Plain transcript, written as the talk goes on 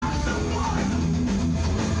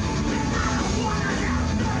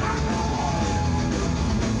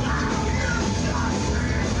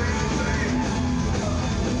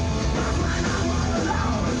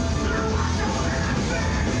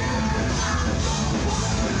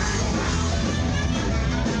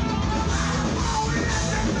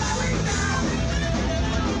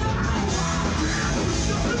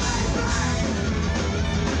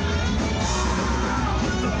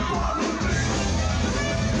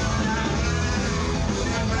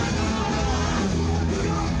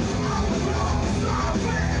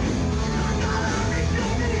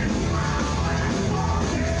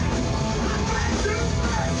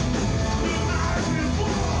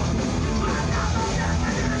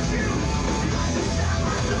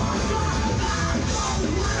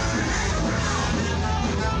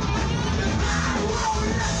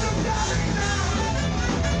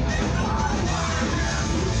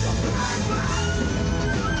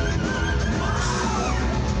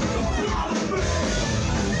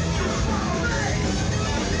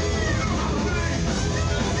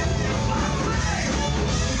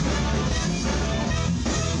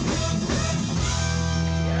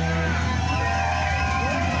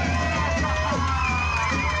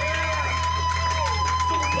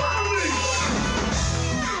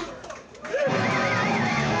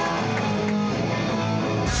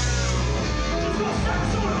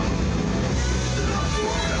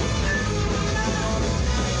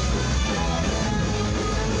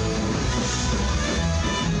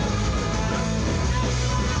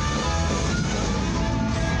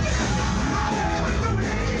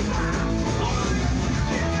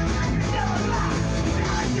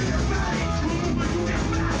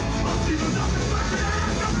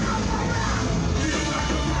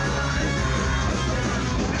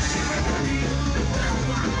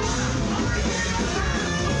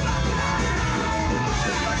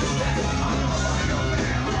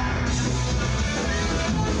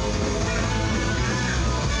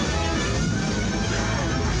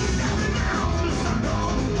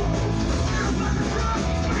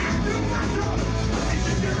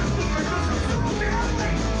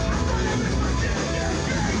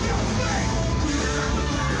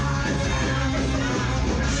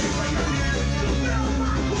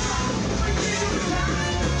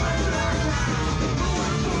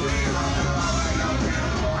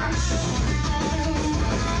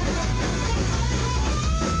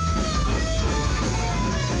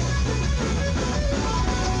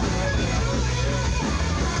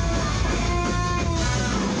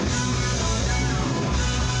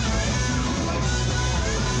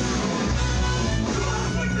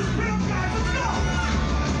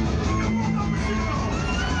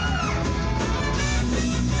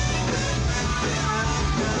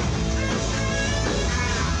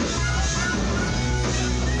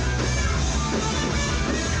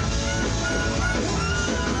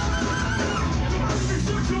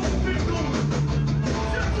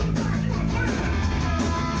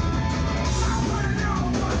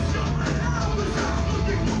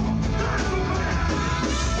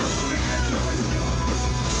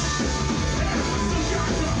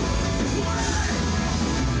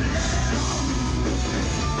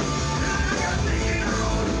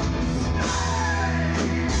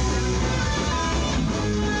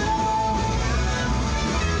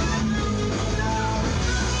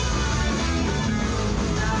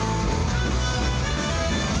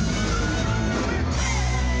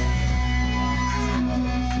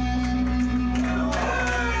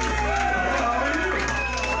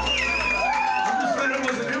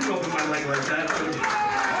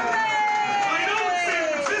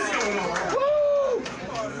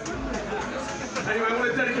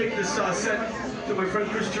set to my friend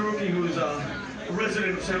Chris Cheruki, who's a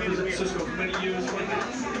resident of San Francisco for many years. At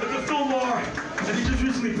the Fillmore, and he just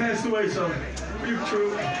recently passed away, so you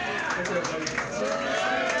true.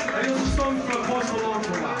 And he was a song for Post Malone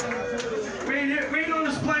for a while. We ain't on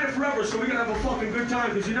this planet forever, so we're gonna have a fucking good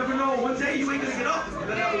time, because you never know, one day you ain't gonna get up. You're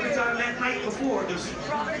gonna have a good time that night before, because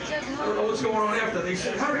I don't know what's going on after. They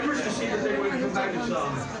said, Hare Krishna seemed that they were gonna come back as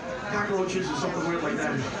cockroaches or something weird like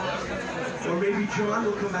that. Or maybe John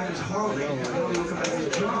will come back as Harley, and Harley will come back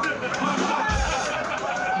as John.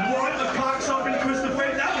 What? The cock's up in Twisted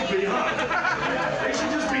Fate? That would be, huh? They should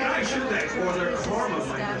just be nice, shouldn't they? Or their karma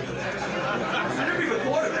might be. I never even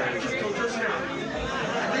thought of that until just now.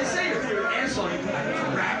 They say if you're an asshole, you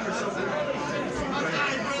can rap or something.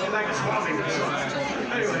 Come back as Harley or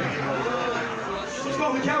something. Anyway. Let's go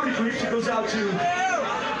with the Cavity Creeps. It goes out to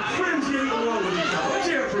friends getting along with each other. Let's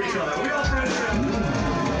hear it for each other. We all friends.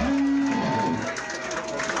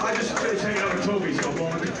 I just finished hanging out with Toby, so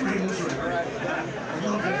well, good friends. I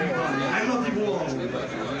love everybody. I love you all.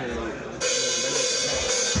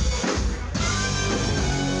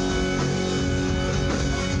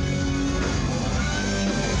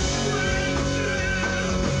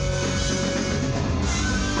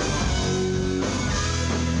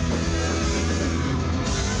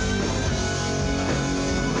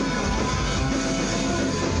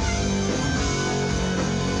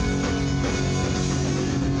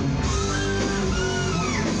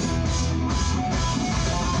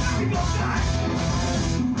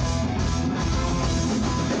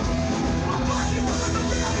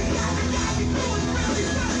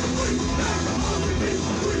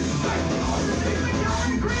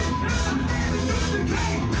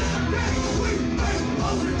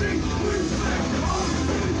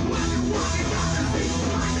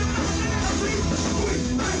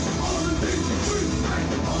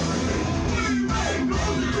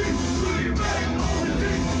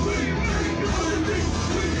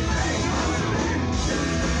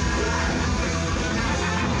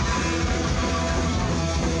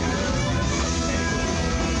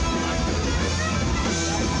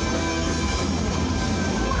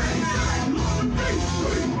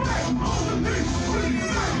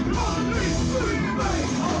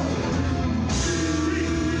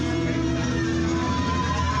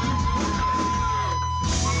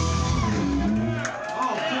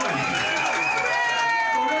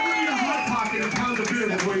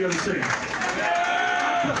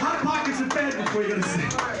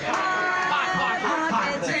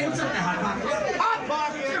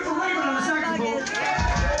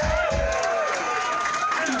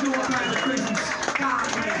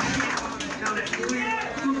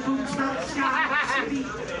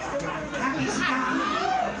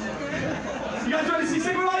 You guys ready to see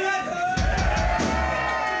Signal yet?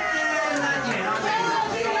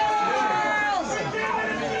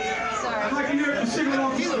 I'd like to hear it from Signal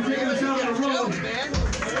off for taking us out on the road. And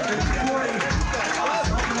supporting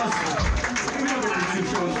us. We don't really do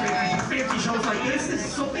shows, fancy shows like this. This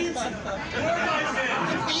is so fancy.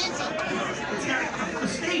 It's got a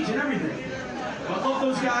stage and everything. I love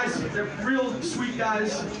those guys. They're real sweet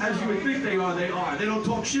guys, as you would think they are. They are. They don't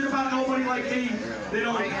talk shit about nobody like me. They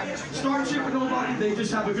don't start shit with nobody. They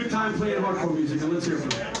just have a good time playing hardcore music. And let's hear from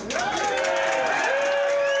them.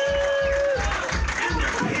 And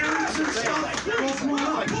their parents and stuff, they're all grown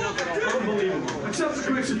up. Unbelievable. Except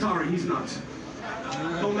for Greg Satari. He's nuts.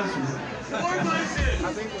 Don't mess with him.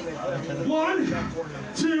 1,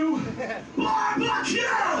 2, barbecue!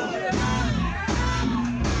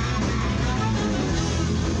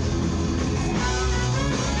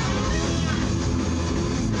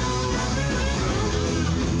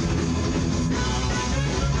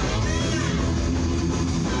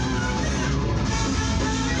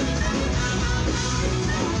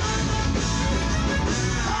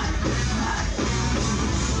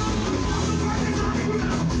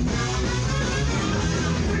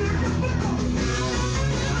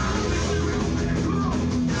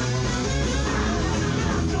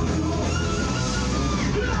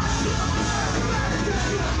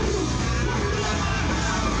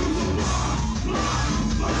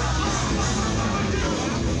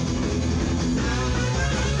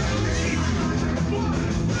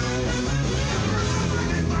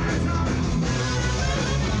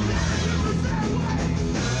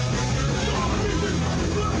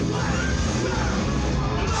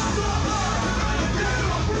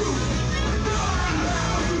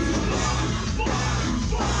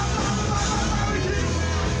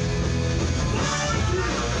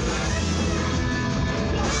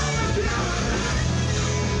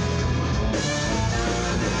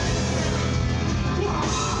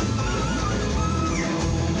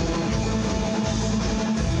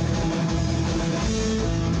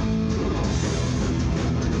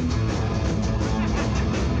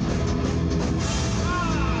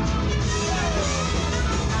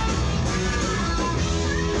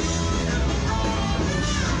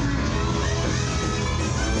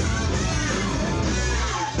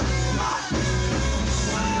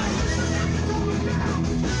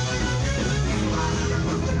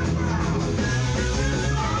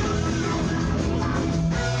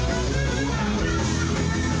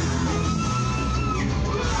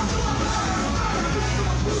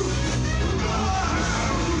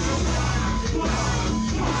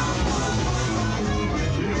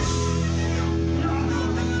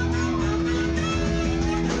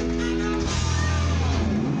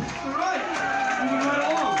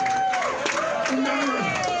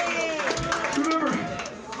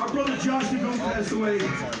 passed away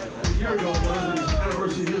a year ago, was the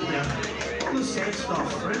anniversary of his death. All the sad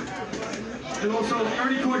stuff, right? And also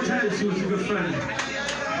Ernie Cortez, who was a good friend.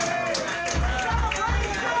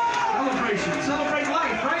 Celebration. Celebrate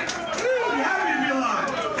life, right? Woo! Be happy to be alive.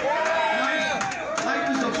 Life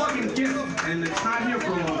is a fucking gift, and it's not here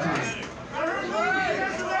for a long time.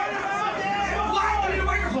 Wow, on your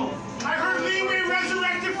microphone. I heard Lee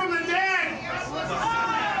resurrected from the dead.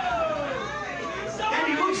 And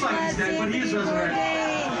he looks like he's dead, but he is resurrected.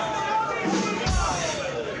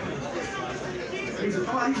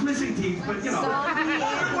 He's missing teeth, but you know,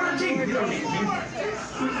 what are teeth? You don't need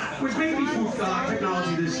teeth. With baby food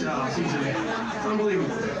technology this season, it's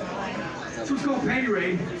unbelievable. So it's called Panty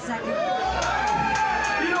Raid.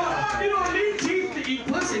 You don't need teeth to eat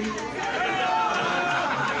pussy.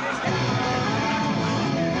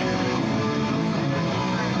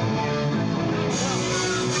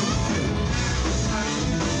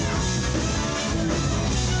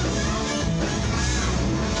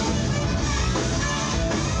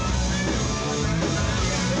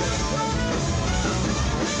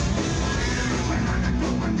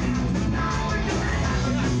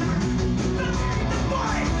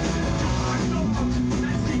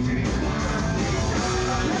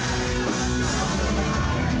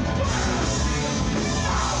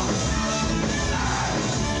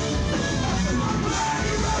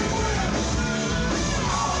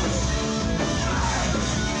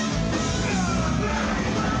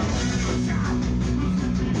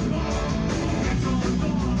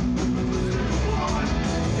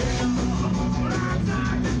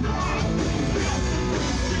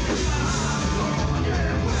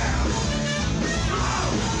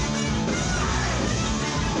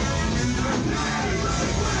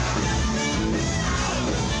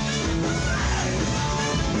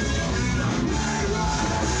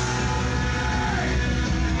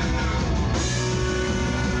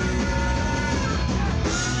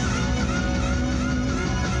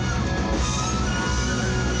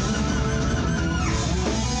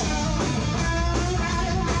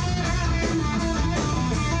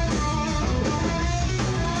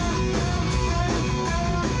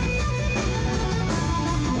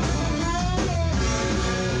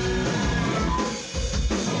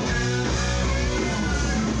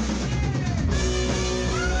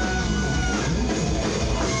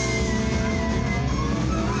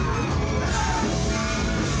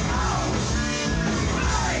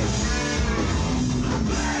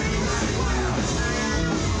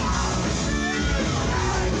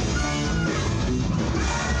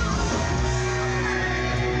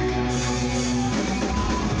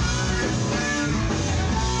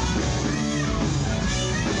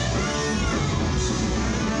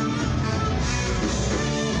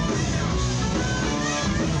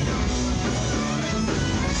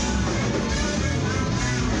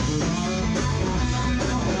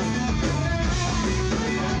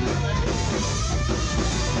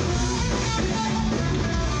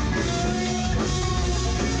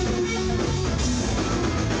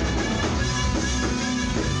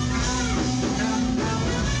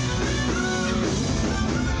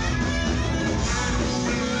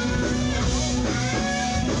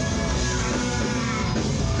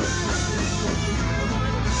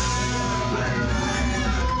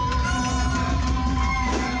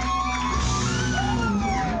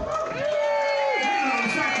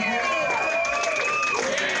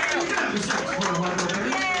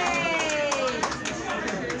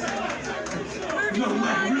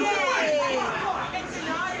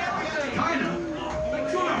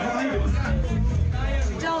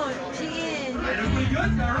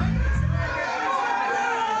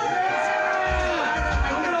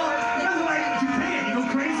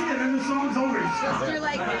 You're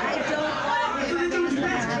like, I don't want to put my pants. I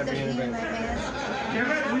have to pee in my pants.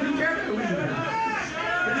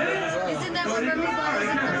 Isn't that what Ruby's law is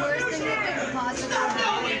the worst thing that could possibly happen?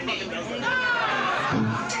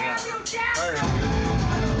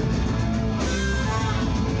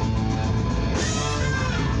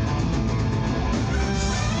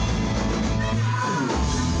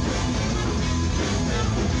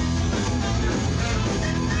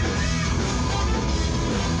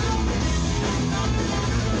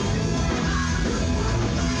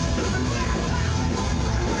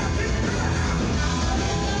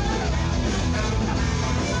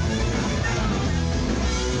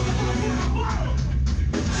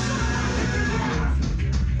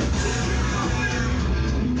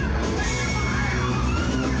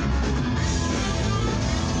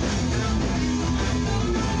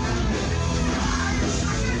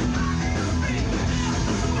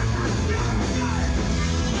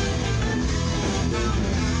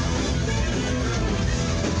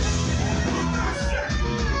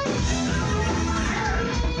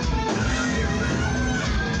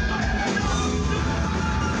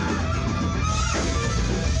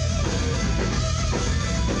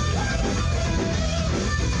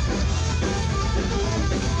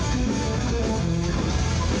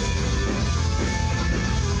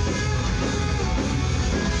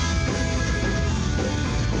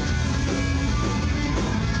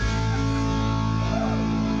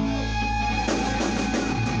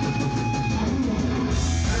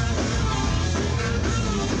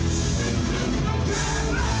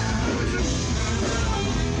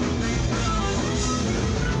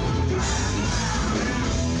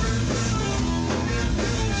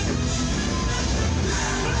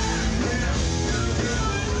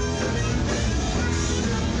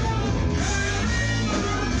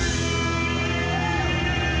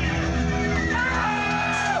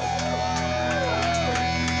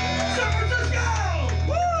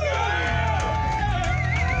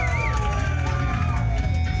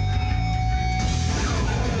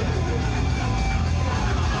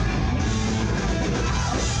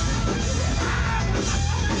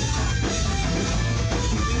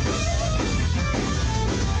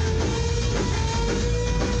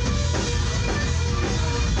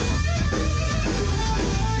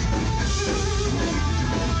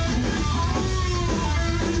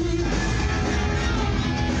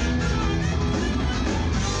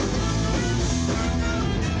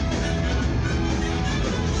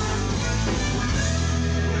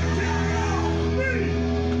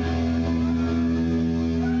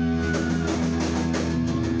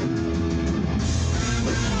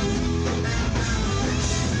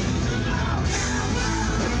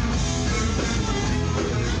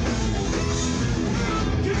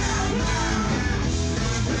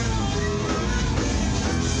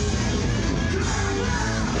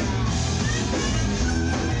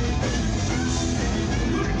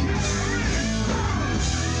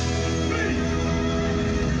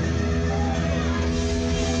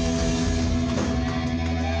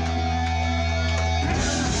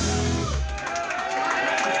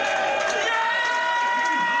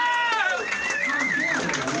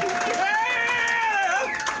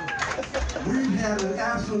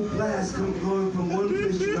 blast going from one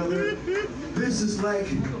place to another. This is like,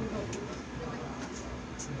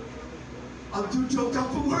 I'm too choked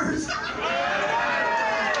up for words. This is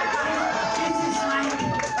like,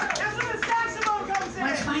 That's where the saxophone comes in.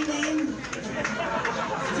 what's my name?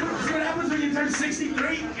 See what happens when you turn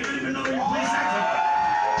 63? You don't even know you play saxophone.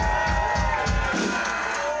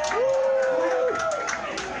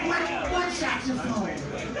 What saxophone?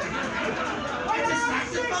 It's a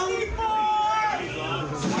saxophone?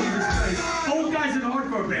 Old guys in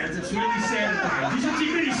hardcore bands, it's really sad at times. You should see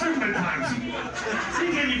Vinny Stigma at times. So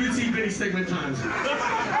you can't even see Vinny Stigma at times.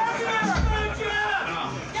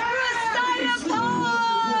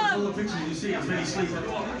 All the pictures you see, it's Vinny sleeping.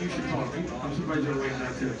 You should talk. I'm surprised you're awake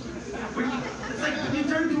now too. But it's like you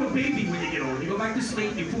turn into a baby when you get old. You go back to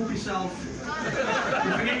sleep, you poop yourself.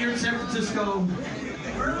 You forget you're in San Francisco.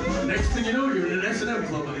 Next thing you know, you're in an S&M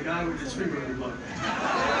club with a guy with his finger in your butt.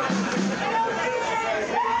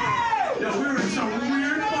 Yo, we were in some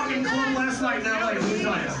weird fucking club last night in LA, let me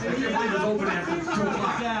tell you. I can't believe it was open after 2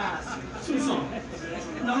 o'clock. Tucson.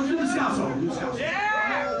 No, it's in the Scouso.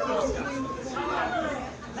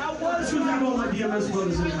 This was not all my DMS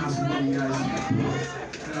brothers in the house, you guys.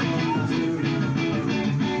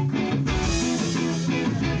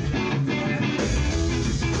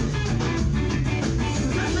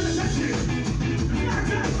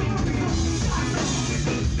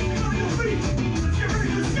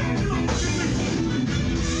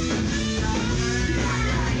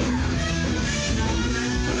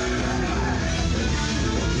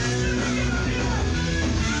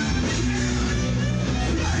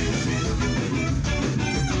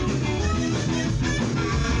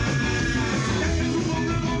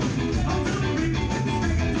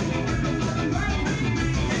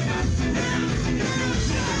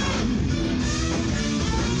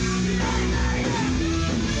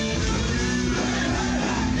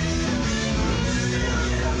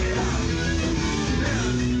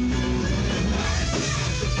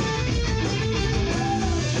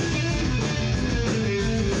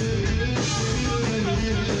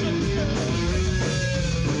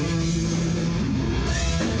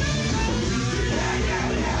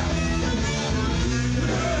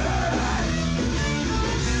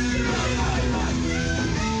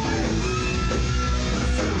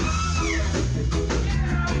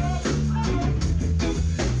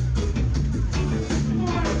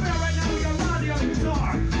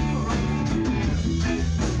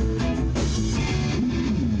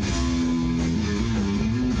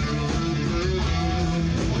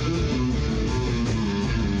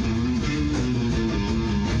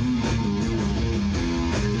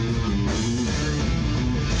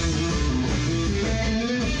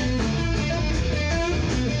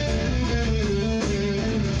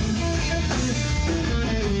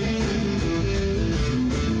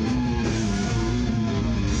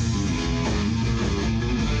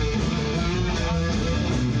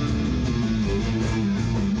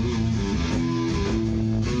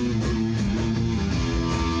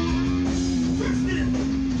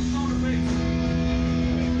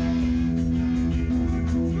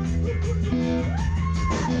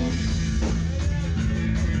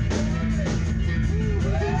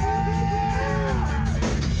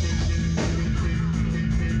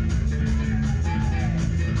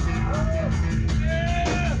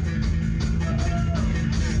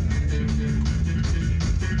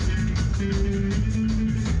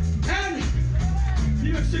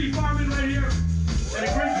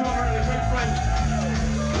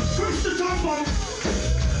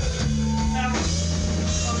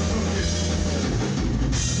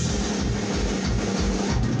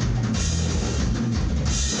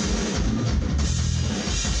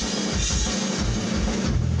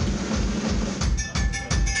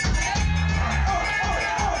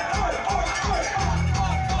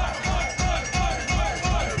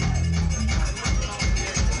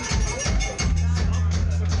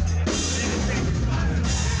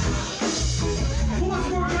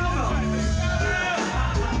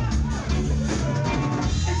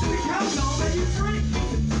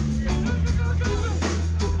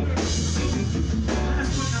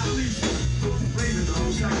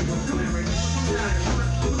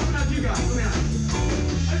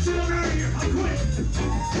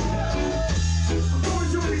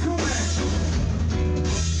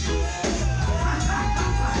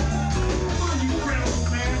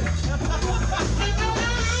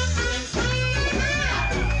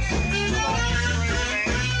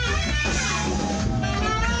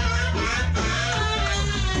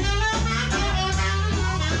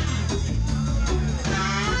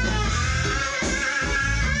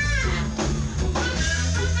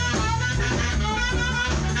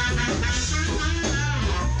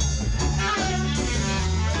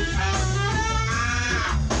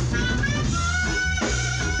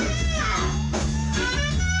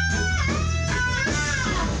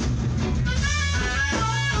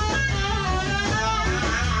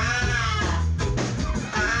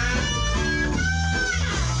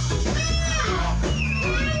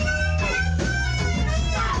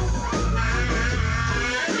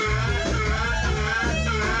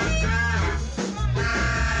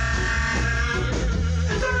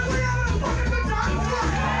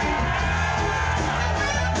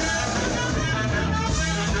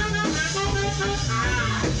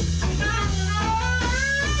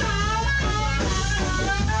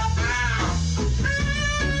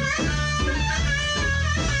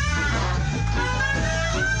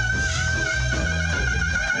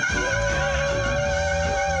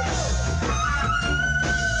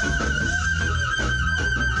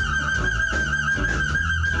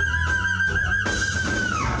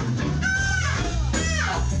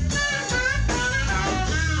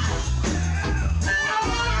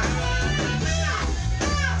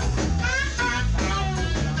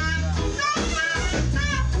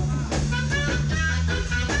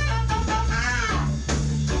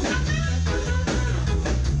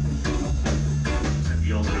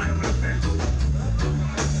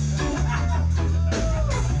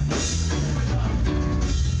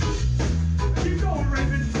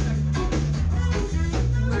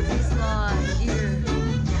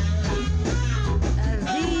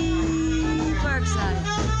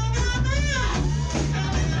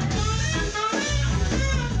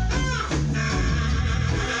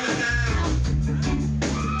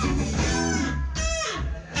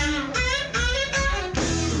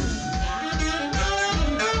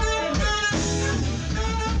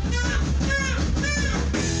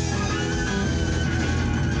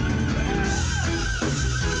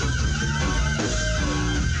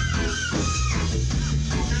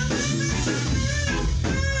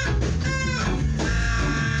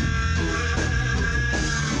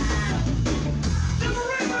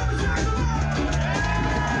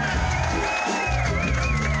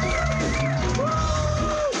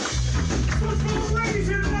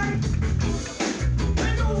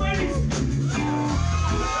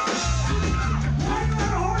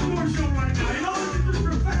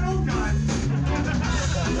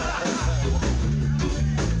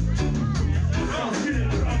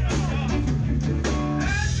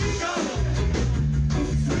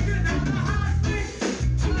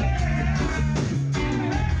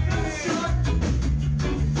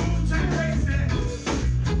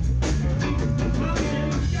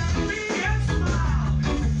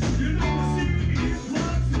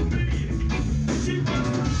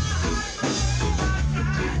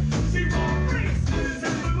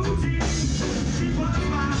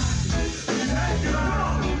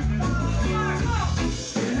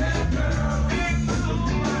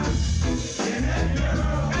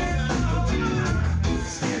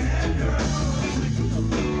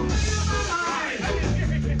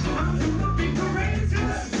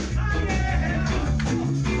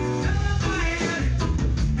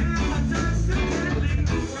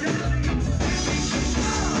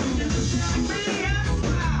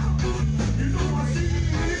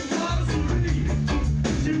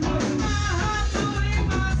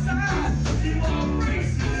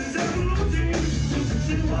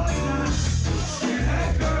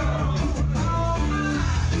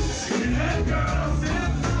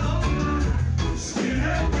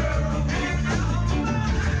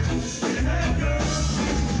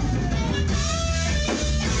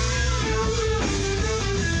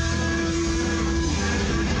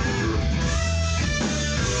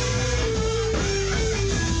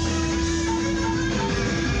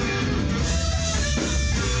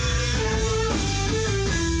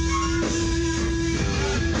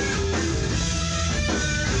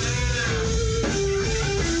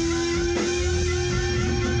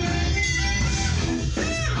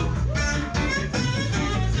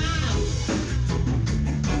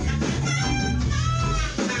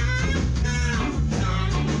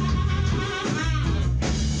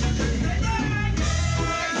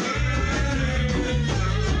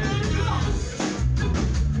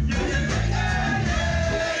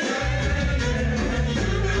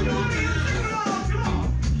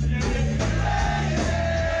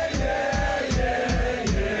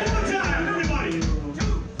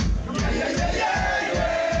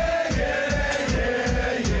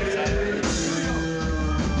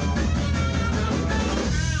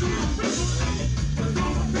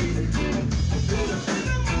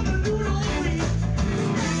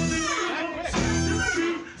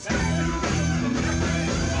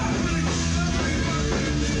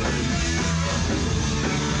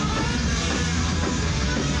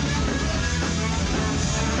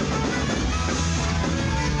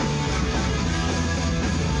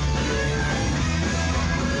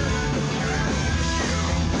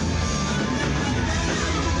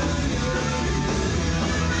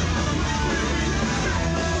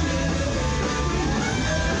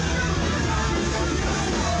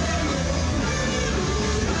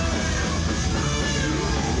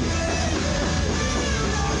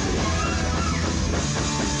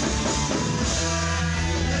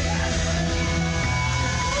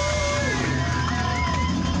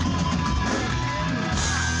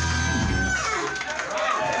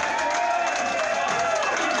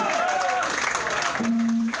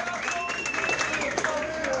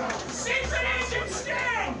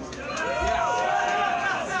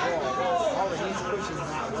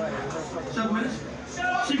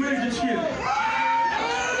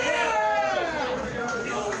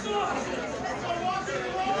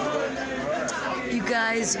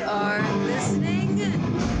 guys are listening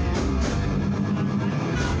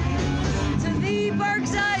to the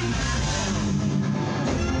Parkside.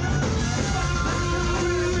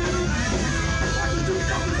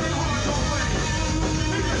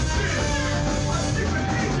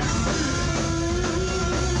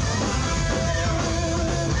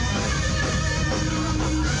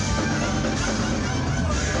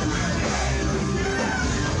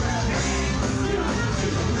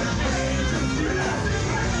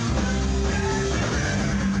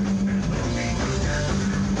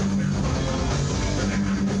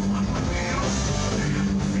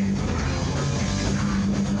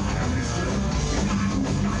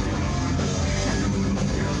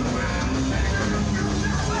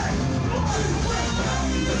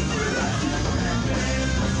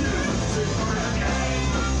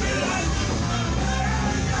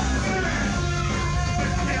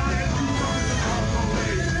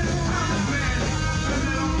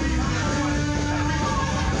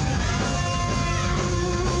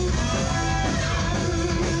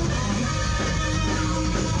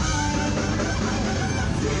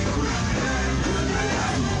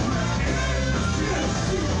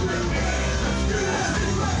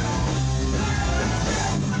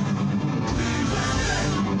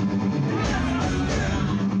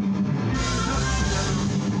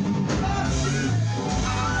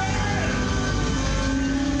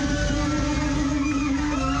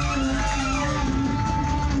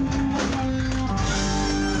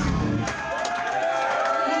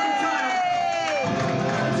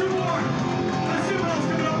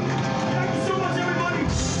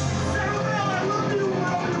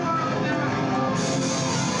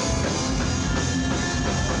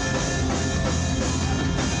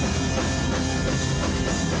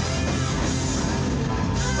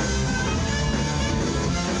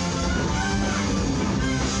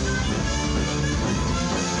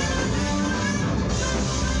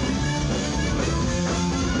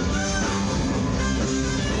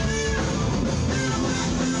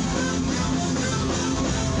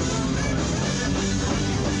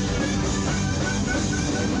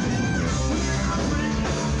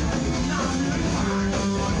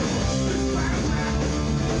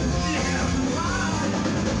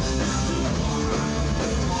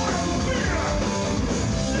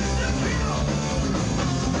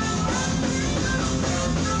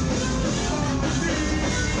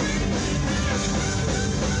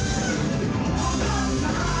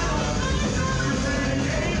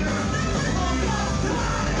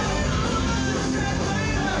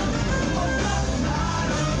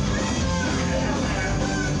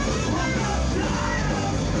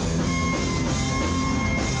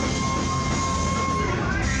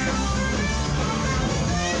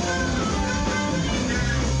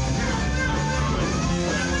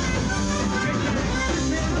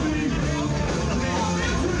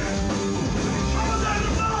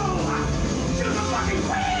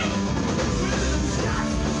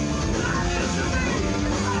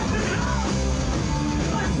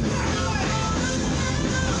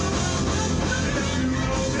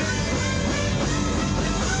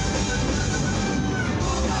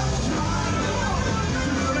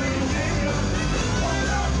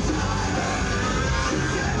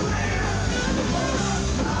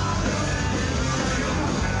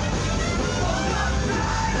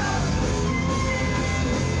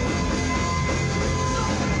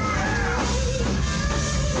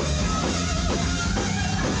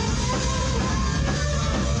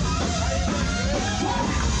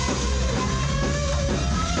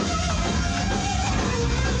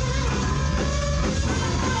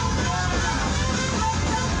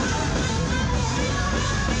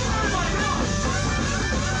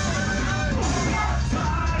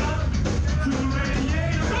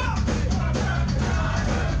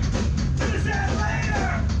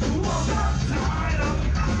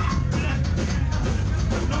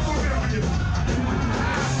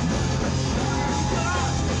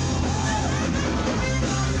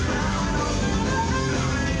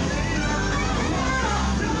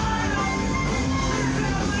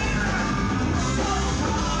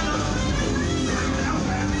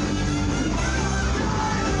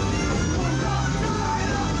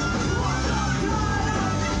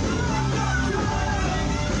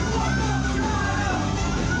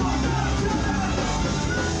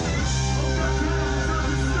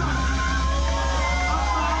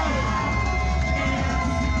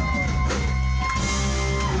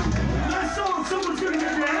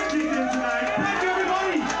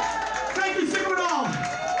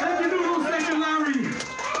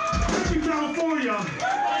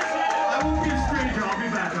 I won't be a stranger. I'll be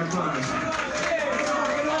back, I promise.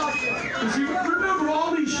 You see, remember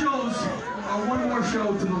show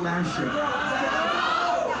to the last show.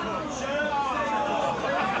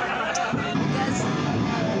 That's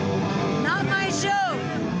not my show.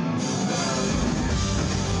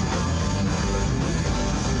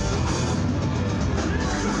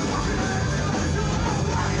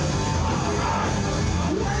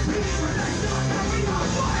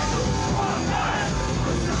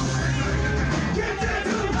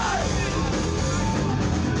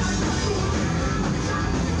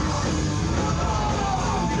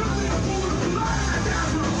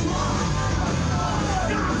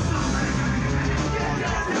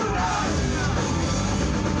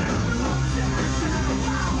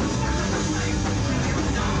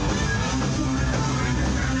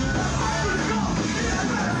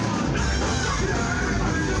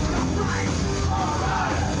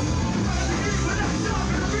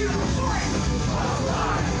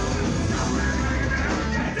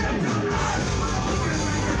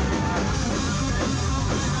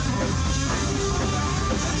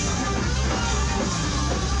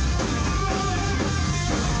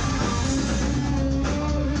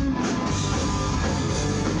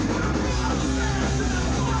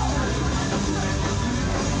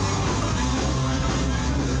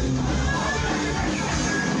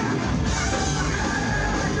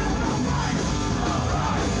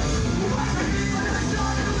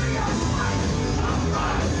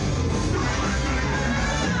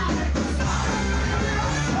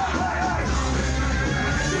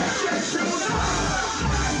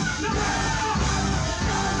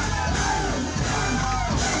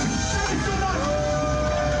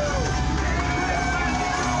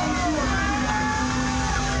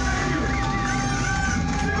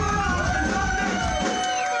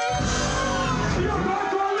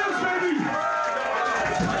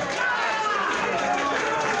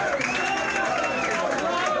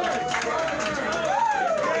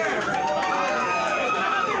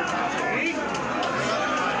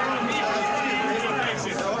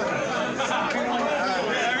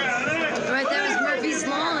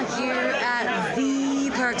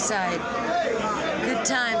 Good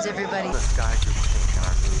times, everybody. The sky grew pink and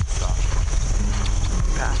our mood softened.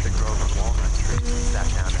 We passed a grove of walnut trees and sat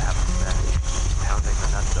down to have a snack, pounding the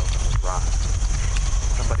nuts open with rocks.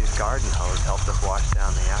 Somebody's garden hose helped us wash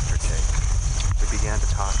down the aftertaste. We began to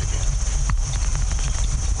talk again.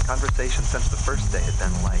 Conversation since the first day had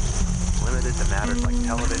been light, limited to matters like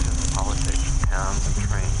television, politics, towns, and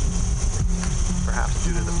trains. Perhaps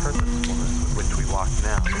due to the purposefulness with which we walked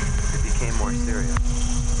now, it became more serious.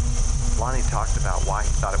 Lonnie talked about why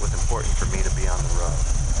he thought it was important for me to be on the road,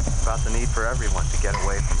 about the need for everyone to get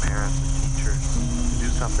away from parents and teachers, to do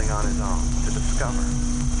something on his own, to discover,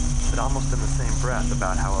 but almost in the same breath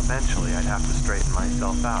about how eventually I'd have to straighten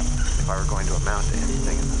myself out if I were going to amount to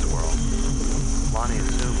anything in this world. Lonnie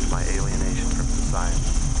assumed my alienation from society.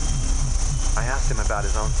 I asked him about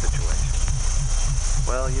his own situation.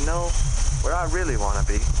 Well, you know, where I really want to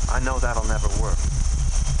be, I know that'll never work.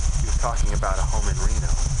 He was talking about a home in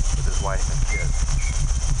Reno with his wife and kids.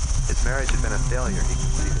 His marriage had been a failure, he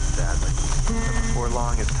conceded sadly. But before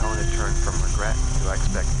long, his tone had turned from regret to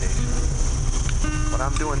expectation. What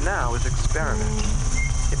I'm doing now is experiment.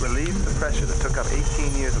 It relieves the pressure that took up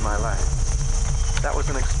 18 years of my life. That was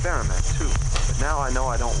an experiment, too. But now I know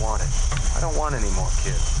I don't want it. I don't want any more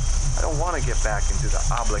kids. I don't want to get back into the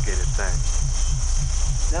obligated thing.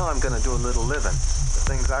 Now I'm going to do a little living, the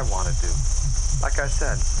things I want to do. Like I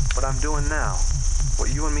said, what I'm doing now, what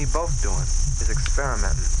you and me both doing, is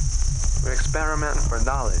experimenting. We're experimenting for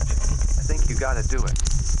knowledge. I think you got to do it.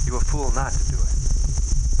 You a fool not to do it.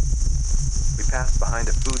 We passed behind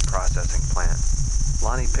a food processing plant.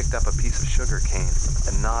 Lonnie picked up a piece of sugar cane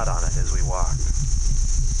and gnawed on it as we walked.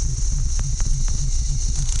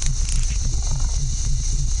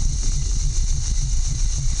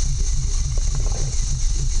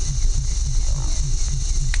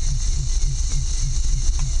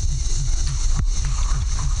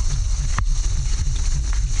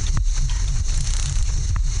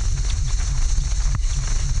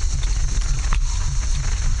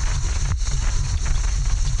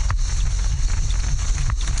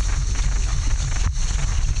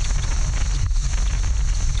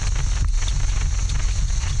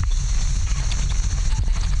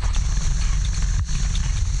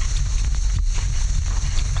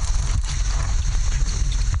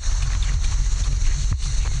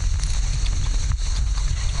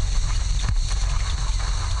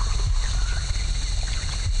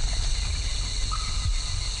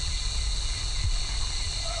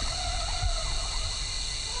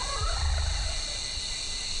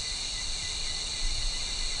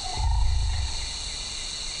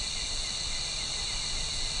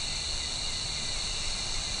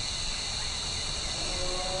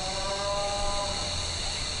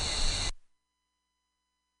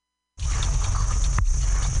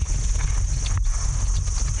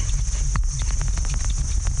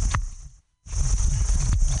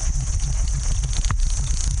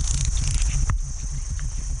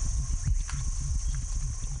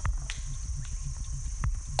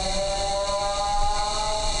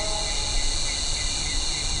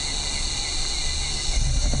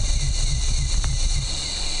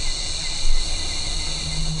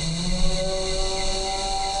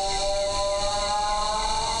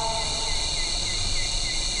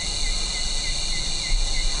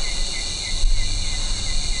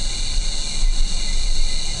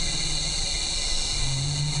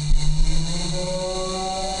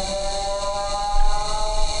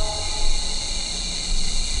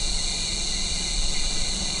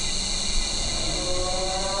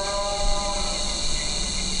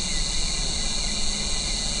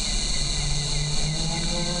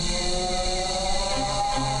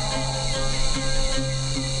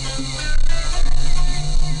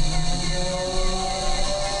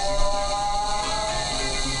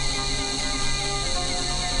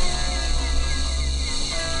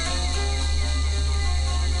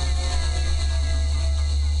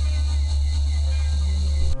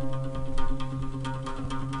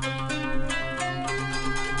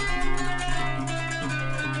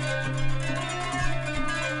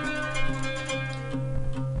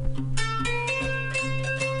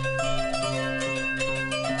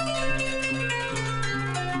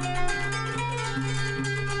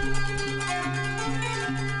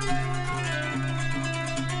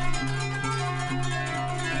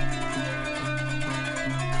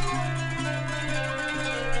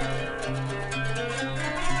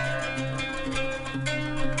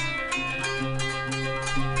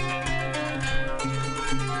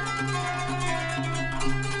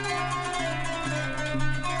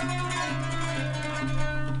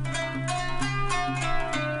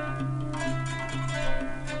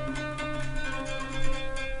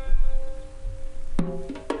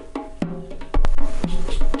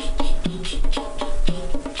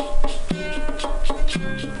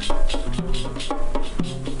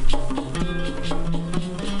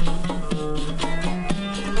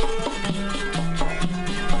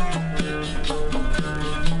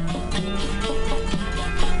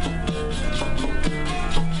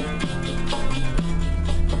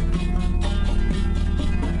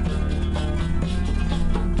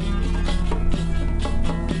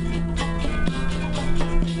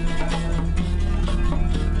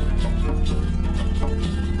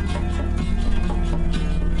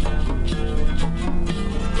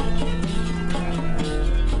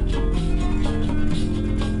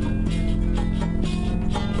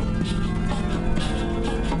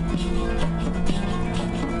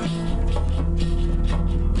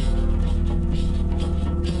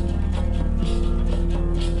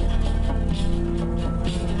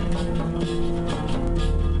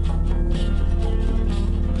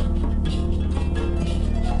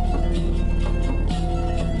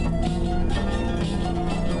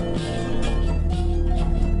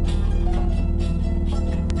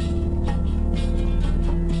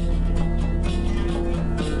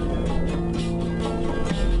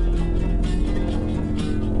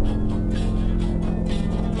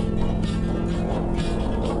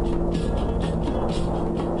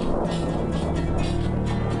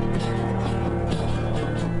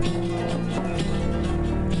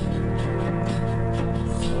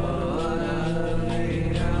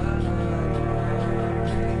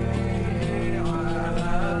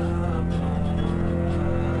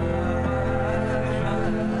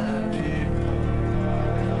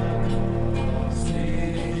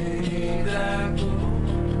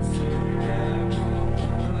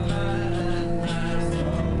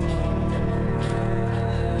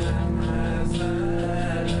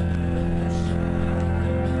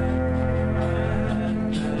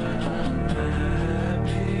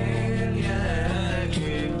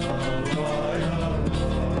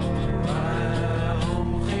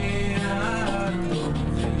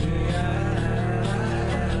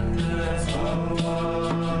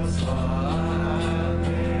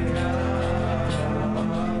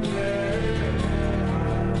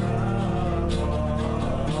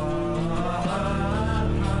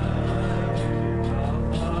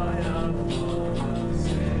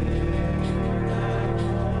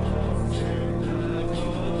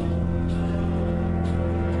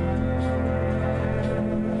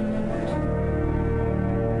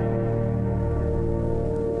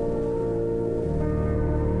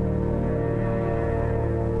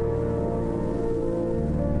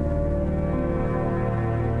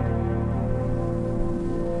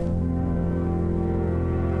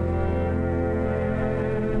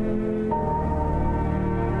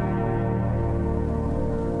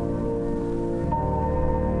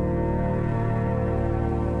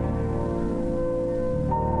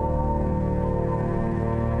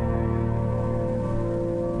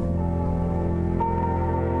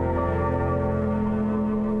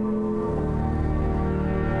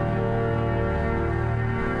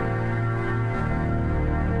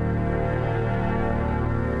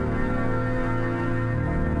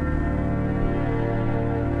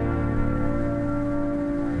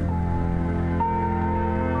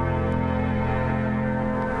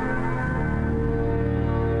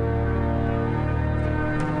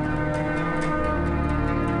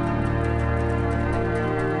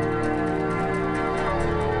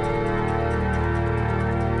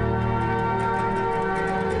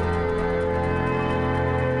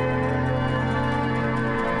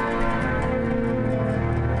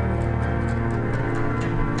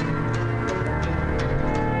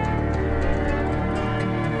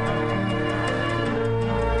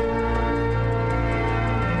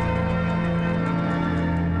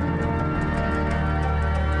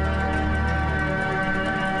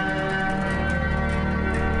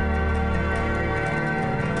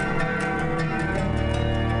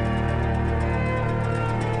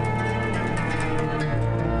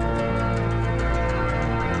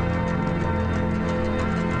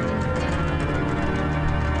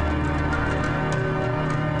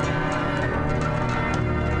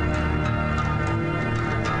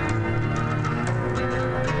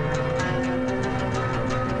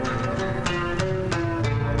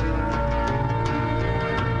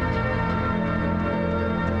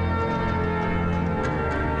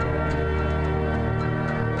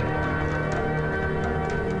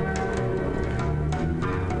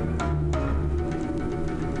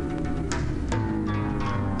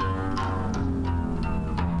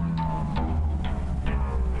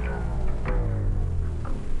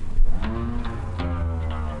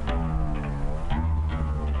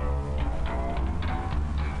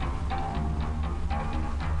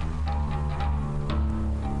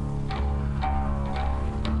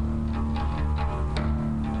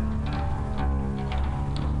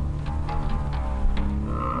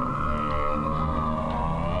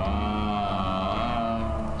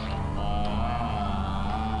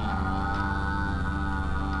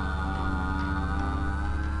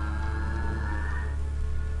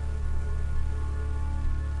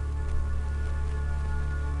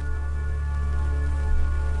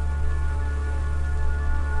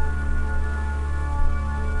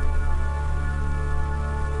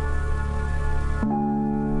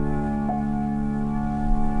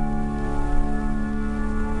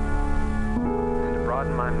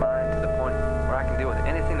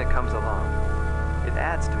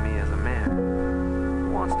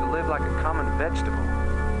 like a common vegetable.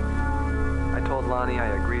 I told Lonnie I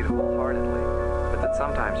agreed wholeheartedly, but that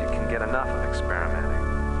sometimes you can get enough of experimenting.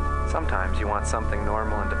 Sometimes you want something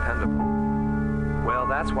normal and dependable. Well,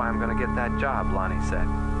 that's why I'm going to get that job, Lonnie said.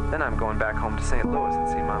 Then I'm going back home to St. Louis and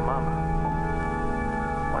see my mama.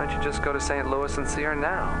 Why don't you just go to St. Louis and see her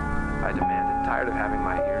now? I demanded, tired of having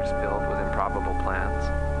my ears filled with improbable plans.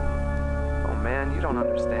 Oh man, you don't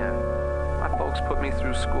understand. My folks put me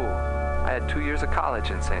through school. I had 2 years of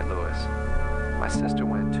college in St. Louis. My sister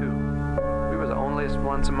went too. We were the onlyest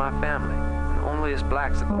ones in my family, and onlyest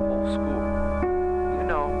blacks at the whole school. You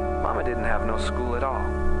know, Mama didn't have no school at all.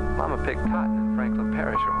 Mama picked cotton in Franklin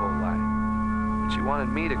Parish her whole life. But she wanted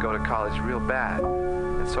me to go to college real bad,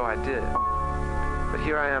 and so I did. But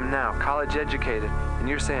here I am now, college educated, and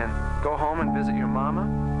you're saying, go home and visit your mama?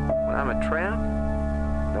 When I'm a tramp?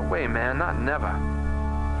 No way, man, not never.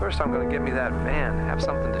 First I'm going to get me that van, have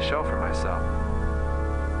something to show for myself.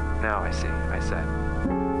 Now I see, I said.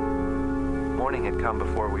 Morning had come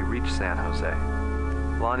before we reached San Jose.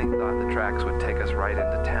 Lonnie thought the tracks would take us right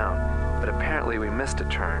into town, but apparently we missed a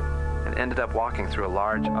turn and ended up walking through a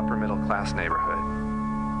large upper-middle-class neighborhood.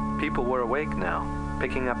 People were awake now,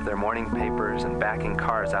 picking up their morning papers and backing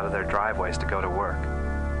cars out of their driveways to go to work.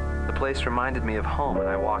 The place reminded me of home, and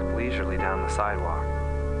I walked leisurely down the sidewalk.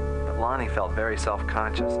 But Lonnie felt very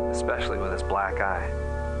self-conscious, especially with his black eye.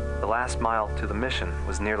 The last mile to the mission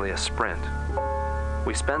was nearly a sprint.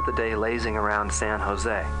 We spent the day lazing around San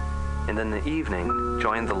Jose, and in the evening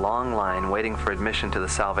joined the long line waiting for admission to the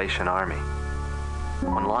Salvation Army.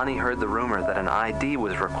 When Lonnie heard the rumor that an ID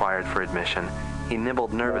was required for admission, he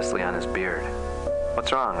nibbled nervously on his beard.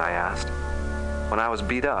 What's wrong? I asked. When I was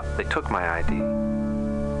beat up, they took my ID.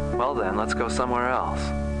 Well then, let's go somewhere else.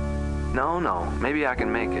 No, maybe I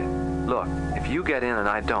can make it. Look, if you get in and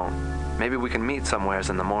I don't, maybe we can meet somewheres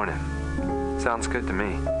in the morning. Sounds good to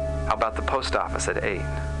me. How about the post office at 8?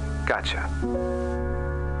 Gotcha.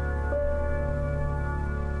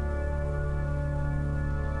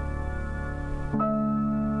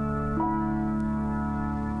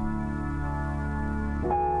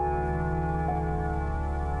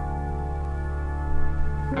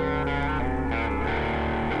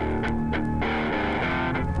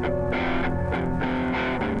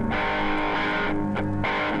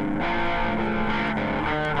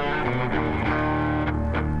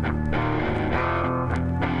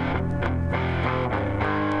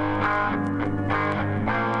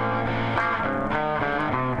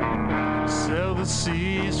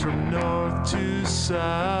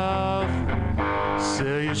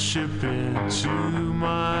 Ship into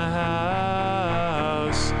my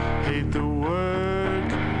house. Hate the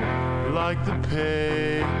work, like the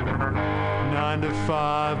pay. 9 to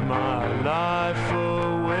 5, my life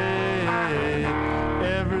away.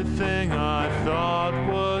 Everything I thought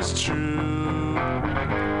was true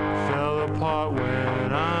fell apart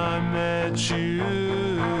when I met you.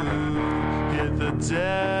 Hit the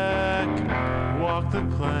deck, walk the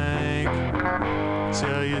plank,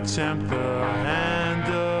 till you tempt the hand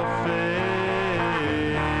of fate.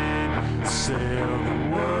 Sail the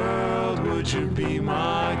world, would you be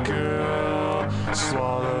my girl?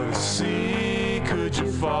 Swallow the sea, could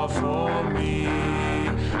you fall for me?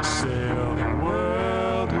 Sail the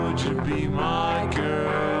world, would you be my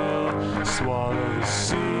girl? Swallow the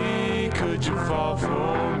sea, could you fall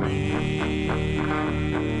for me?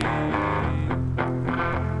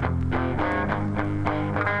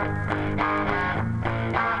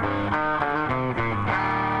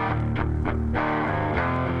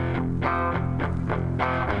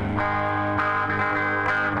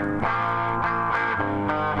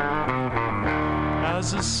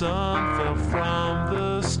 As the sun fell from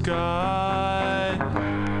the sky,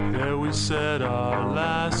 there we said our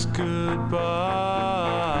last goodbyes.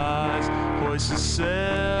 Hoist the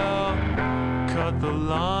sail, cut the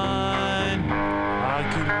line. I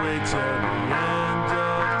could wait till the end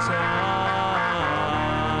of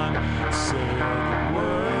time. Sail the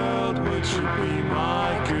world, would you be my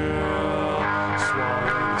girl?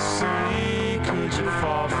 Swallow the sea, could you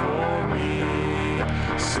fall for me?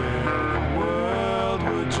 Sail the world,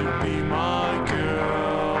 would you be my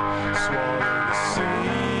girl? Swallow the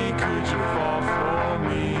sea, could you fall for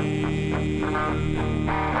me?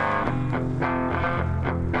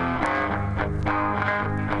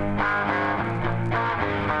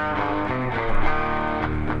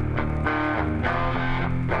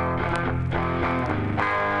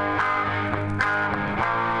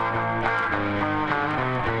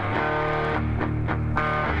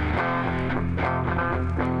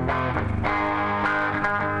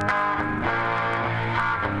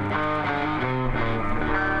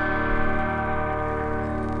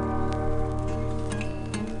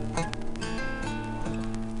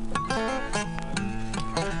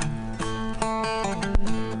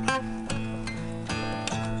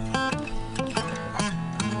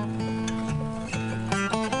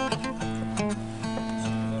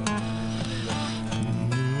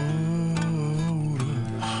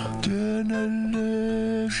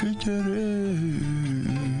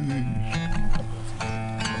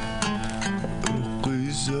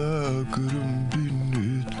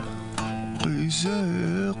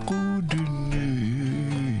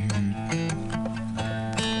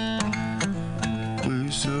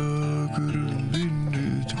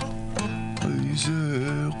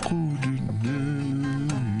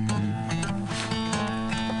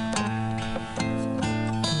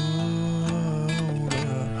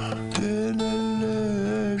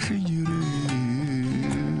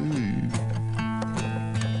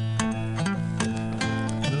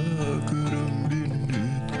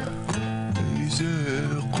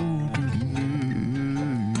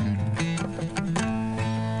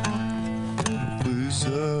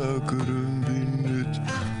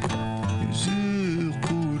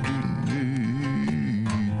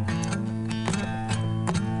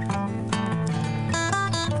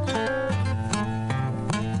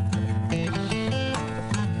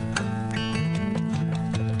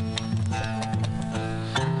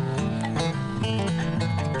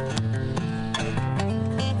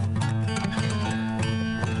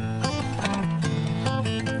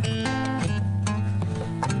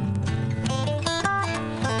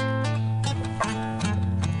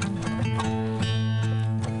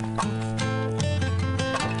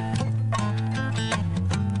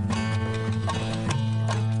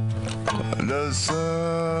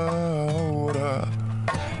 ثورة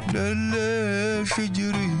لليش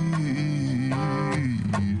جريد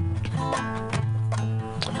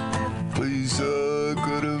قيسا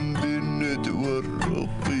كرم بالند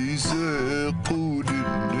والرقيسا قود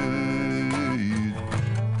النيد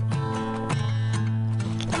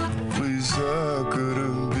قيسا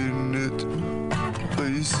كرم بالند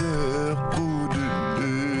قيسا قود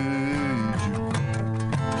النيد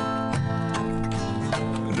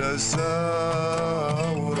لا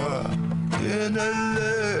ثورة أنا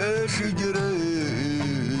ليش جريت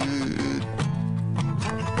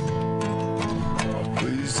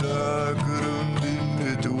ويساكرم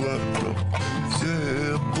بالنتورق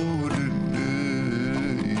سيقول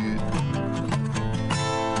النيد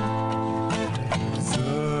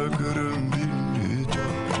ساكرم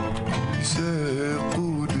بالنتورق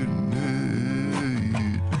سيقول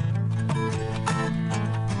النيد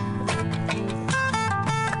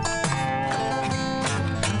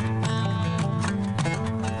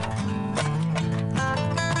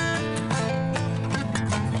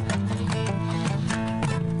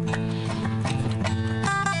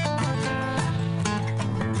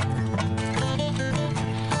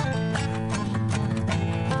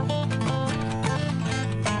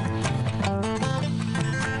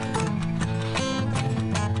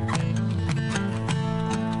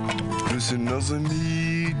بس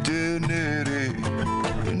النظمي تنري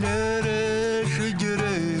نري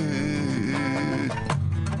شجريت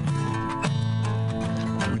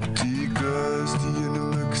ودي قاستي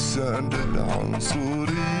المكسان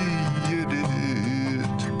العنصرية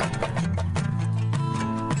ديت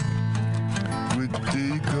ودي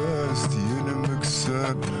قاستي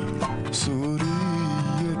المكسان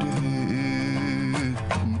سورية ديت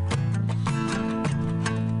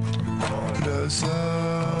لا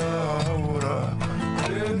ثورة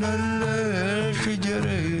أنا ليش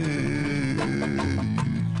جريت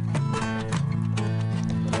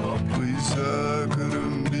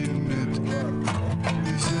ويساكرم بالند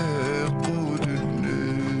يساقود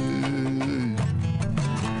النيد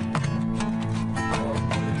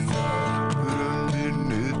يساكرم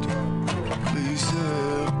بالند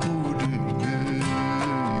يساقود النيد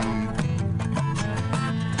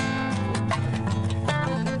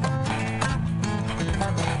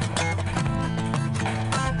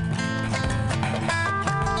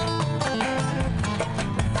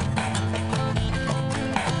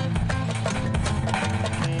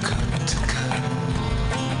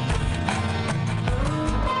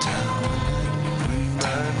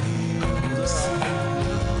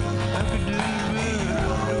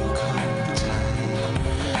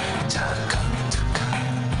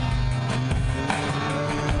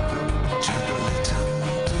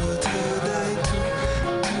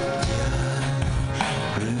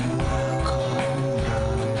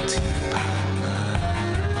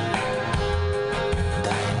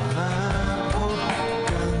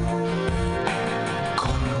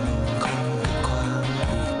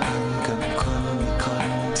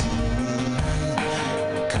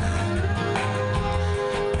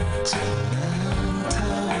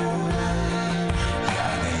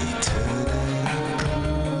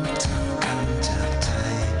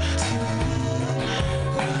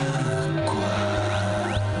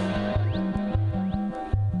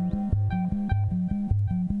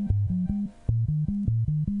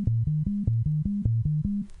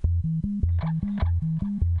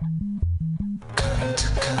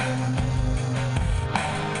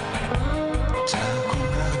자고로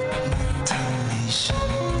못한 미션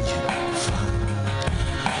you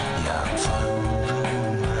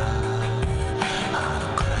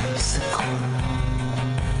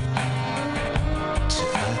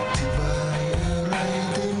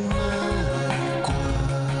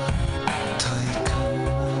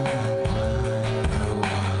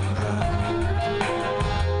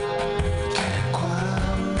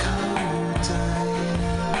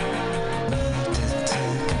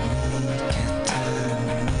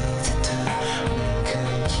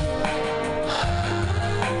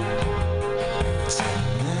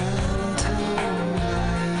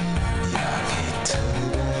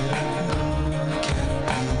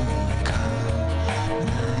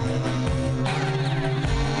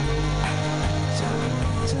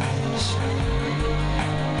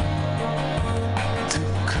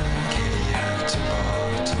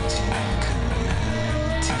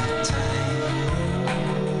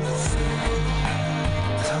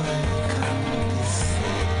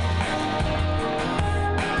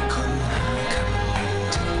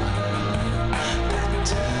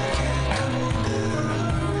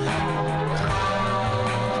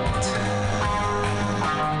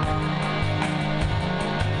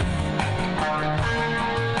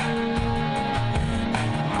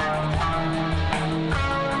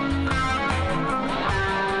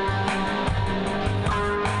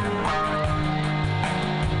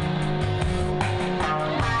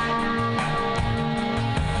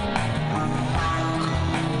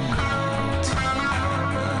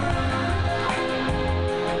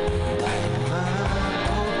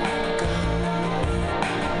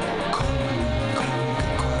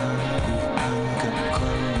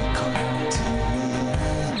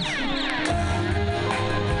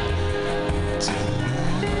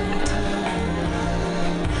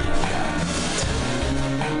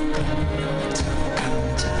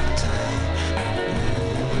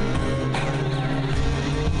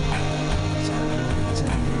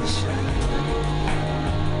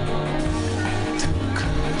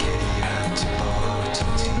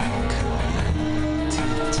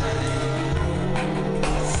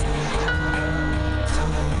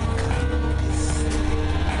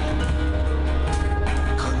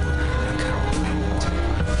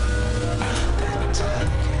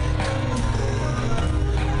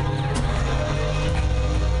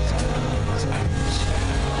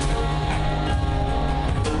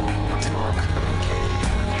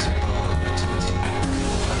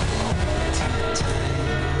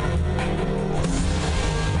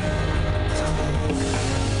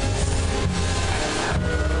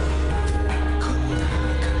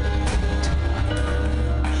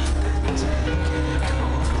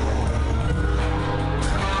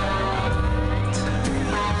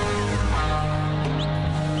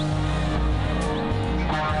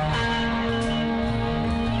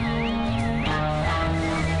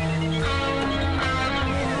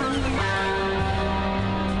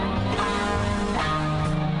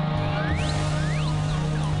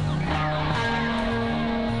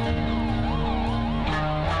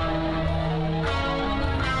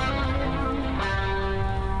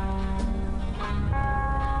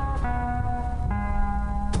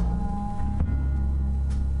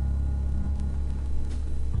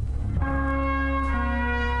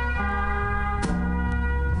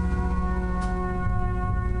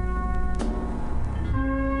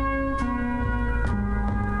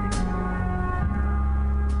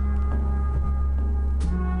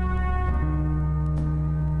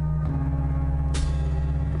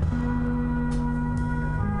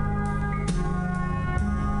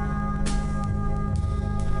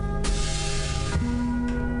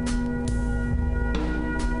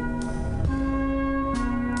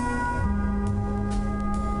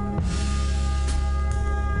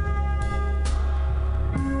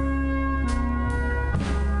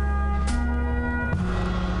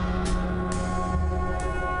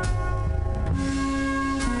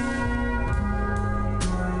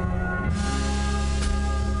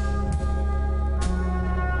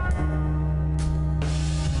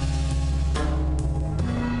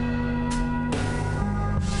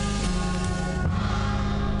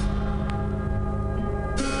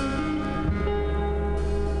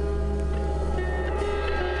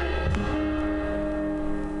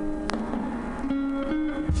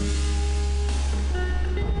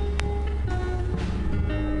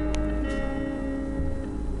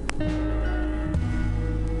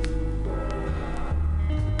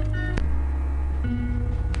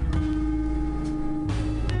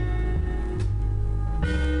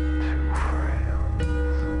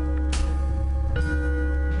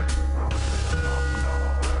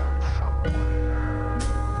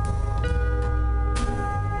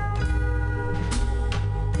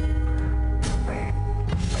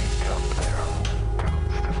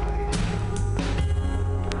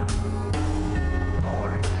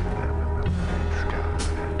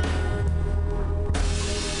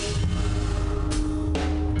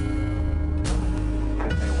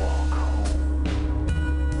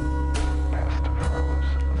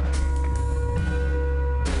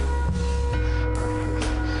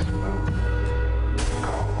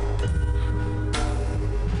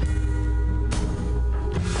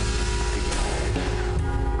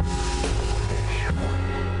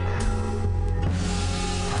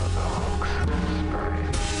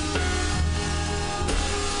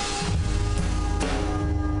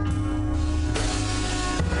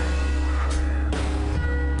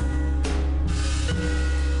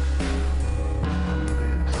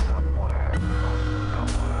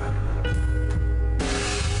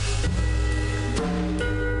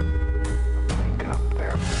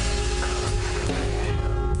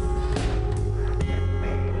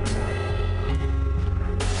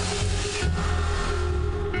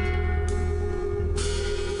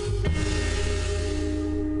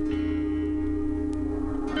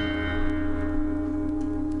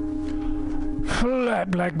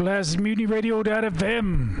Black Blast,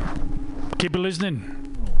 MutinyRadio.fm. Keep it listening.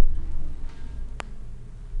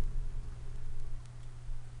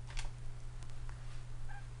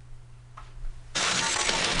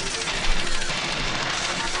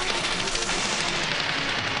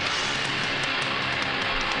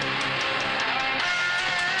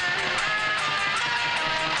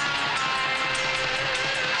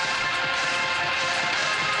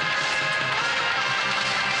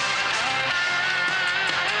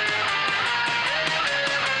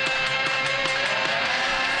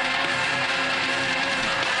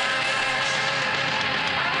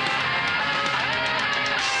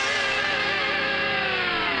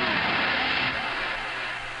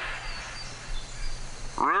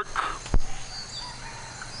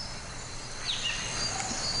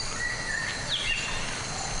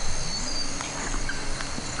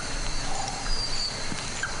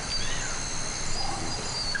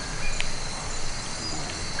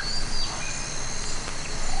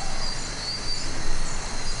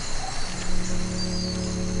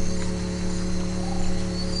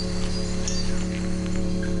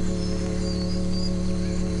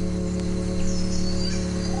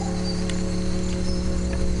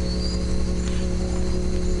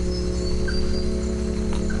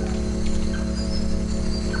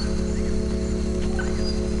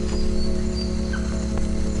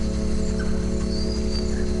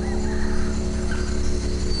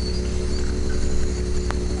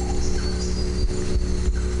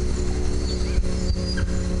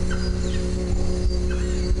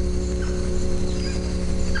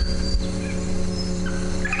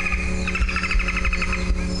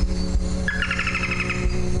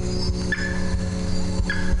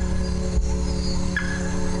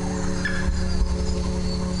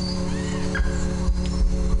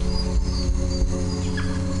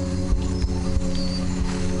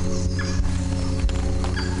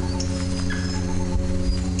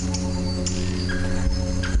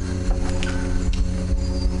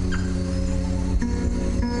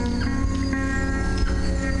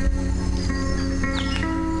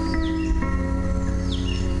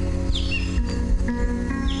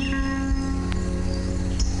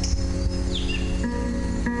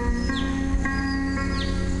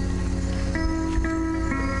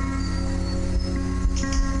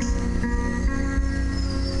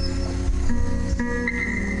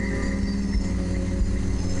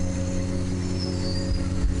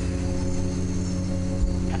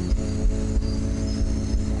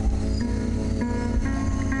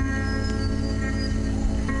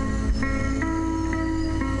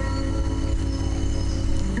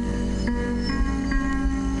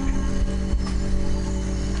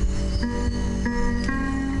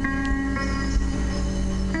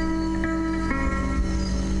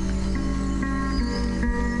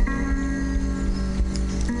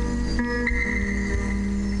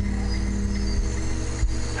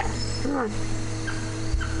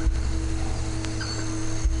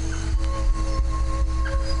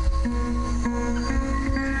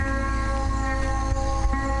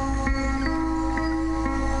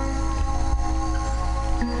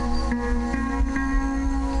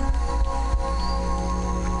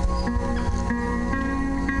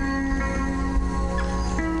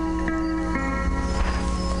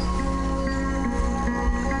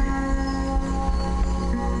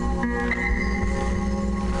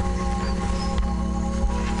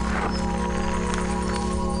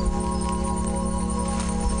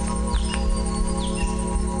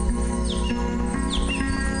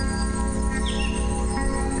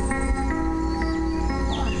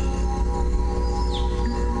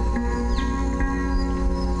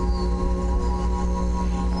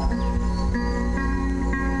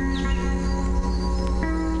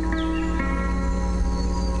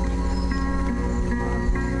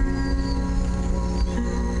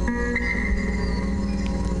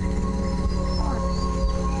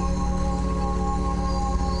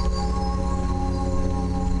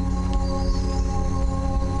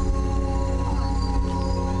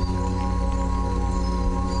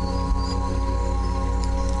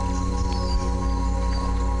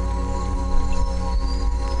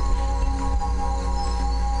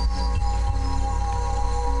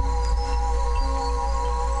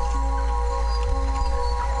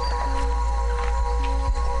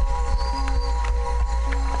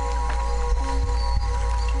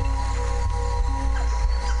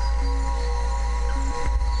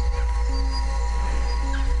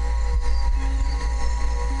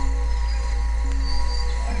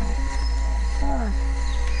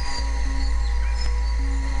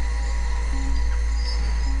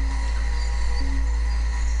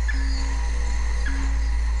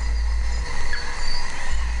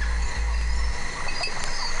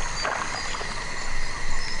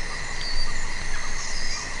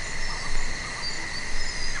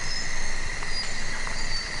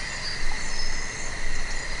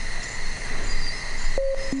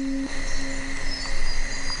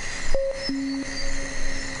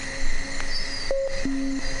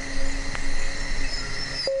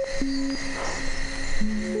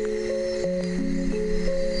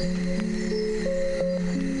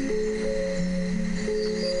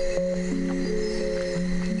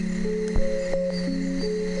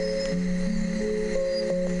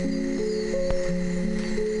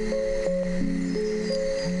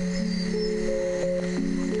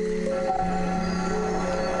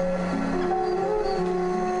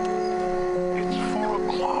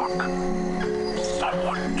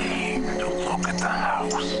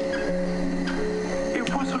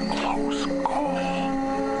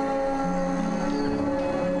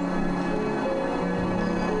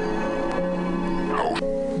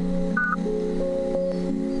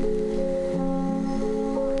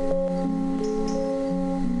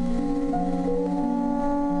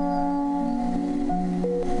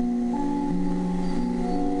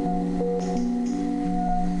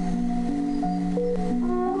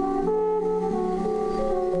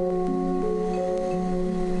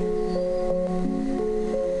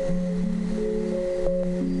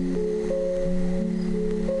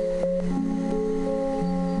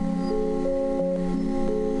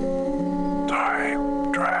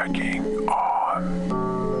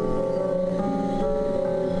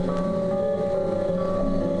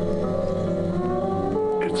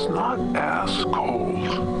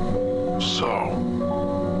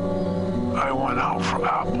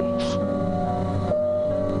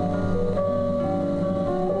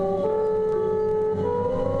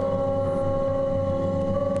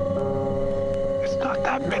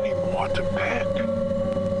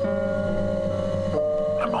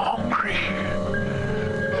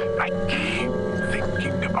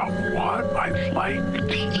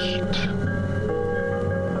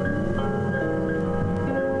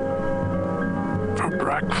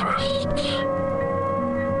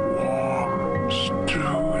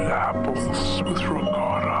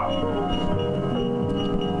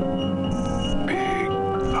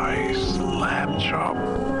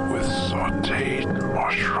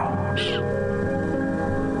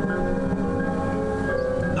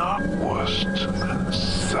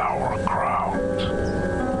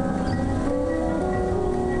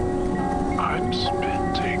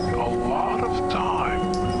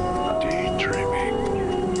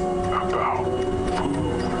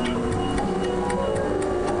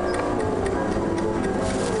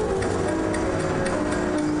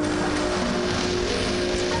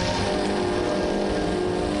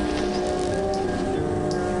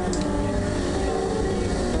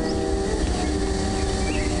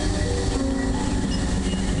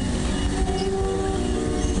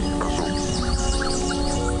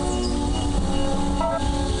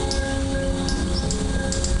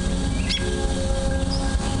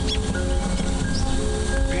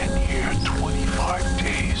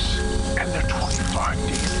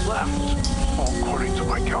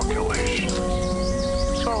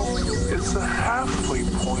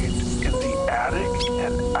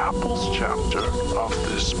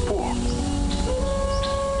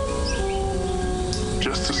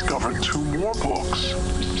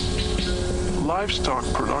 Livestock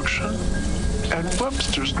production, and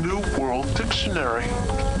Webster's New World Dictionary.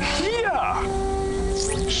 Yeah!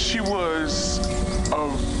 She was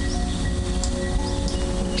a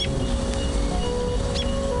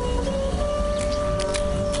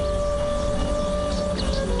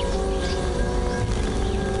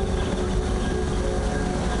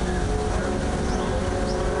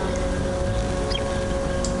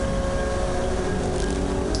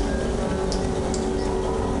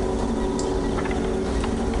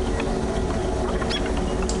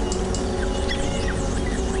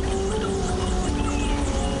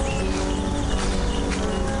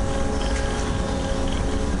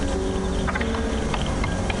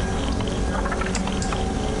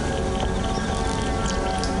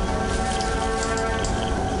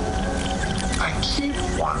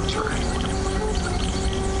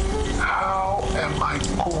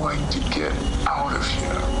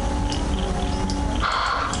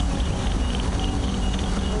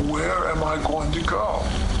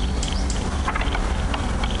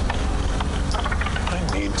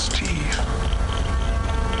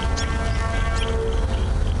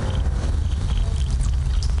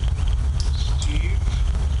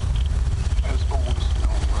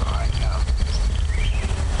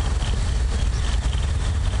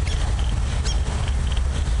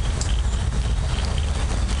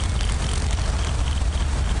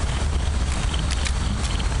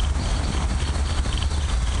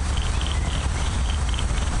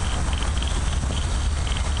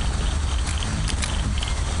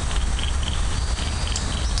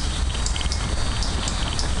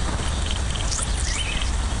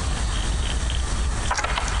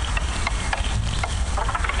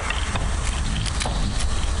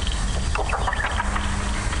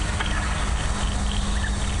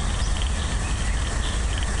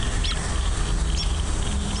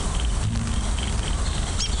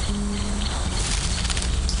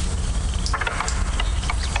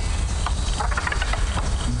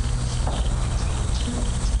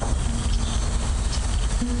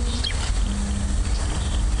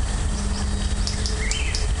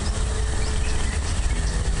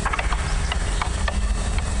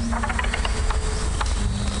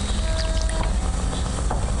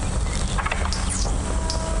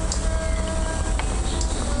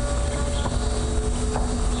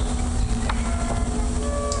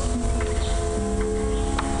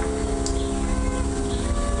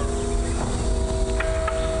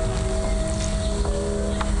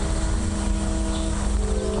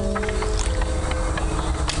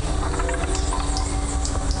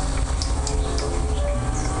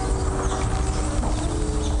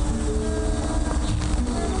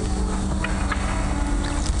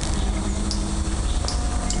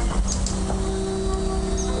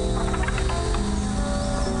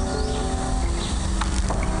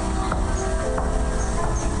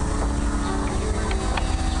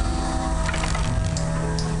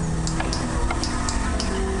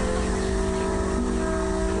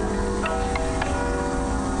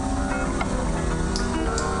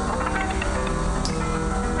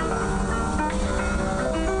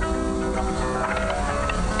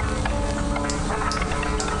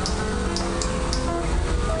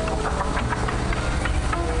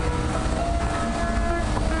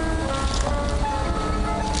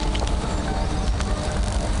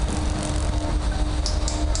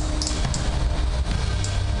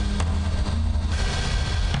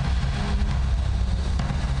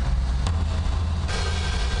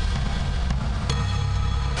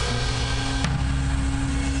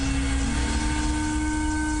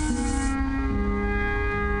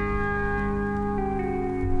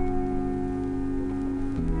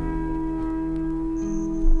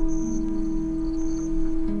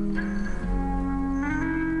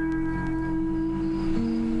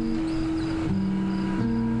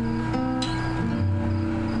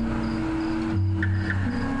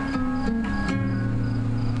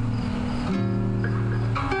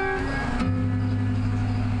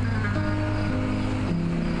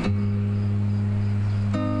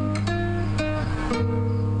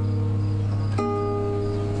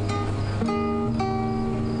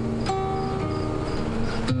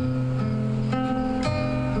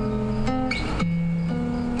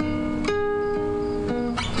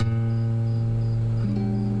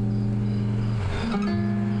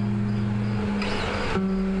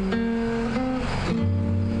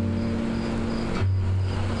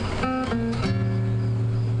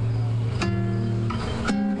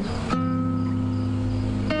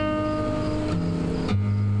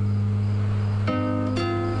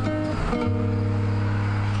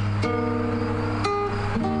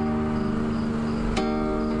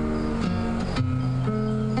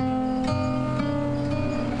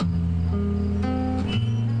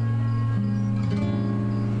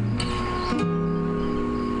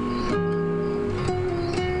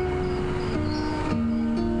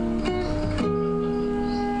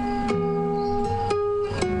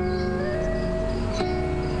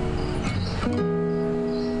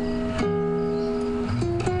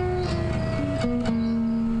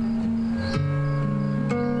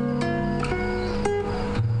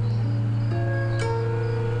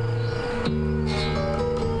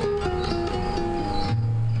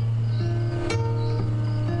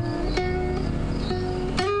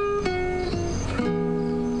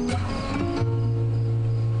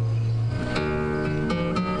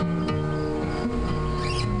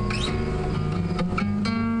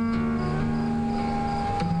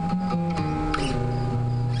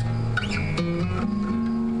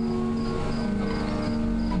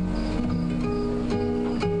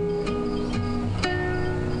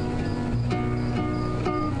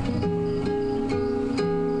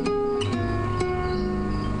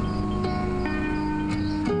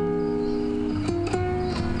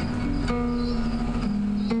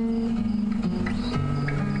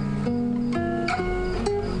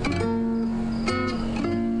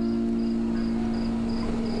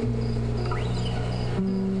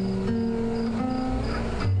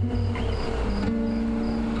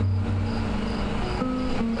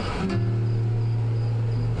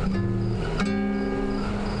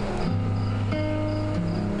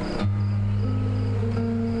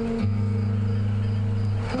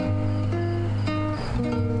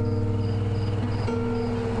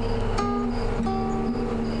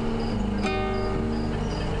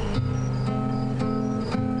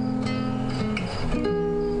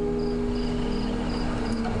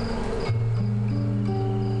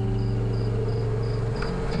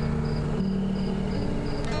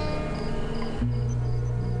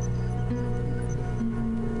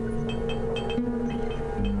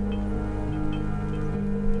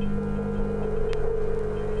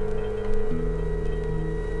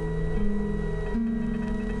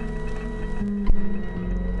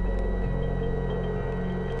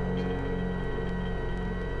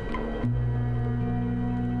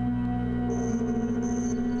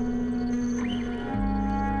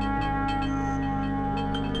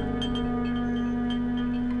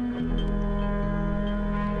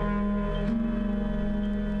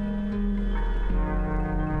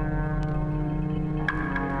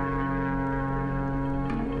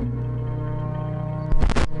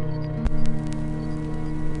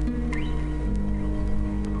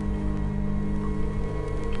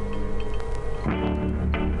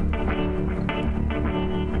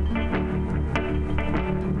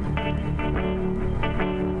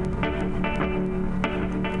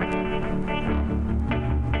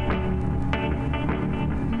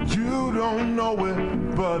know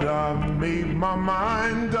it, but I've made my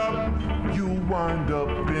mind up. You'll wind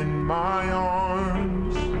up in my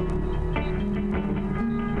arms.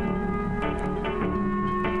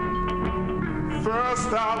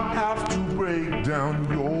 First I'll have to break down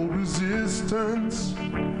your resistance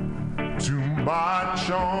to my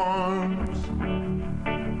charms.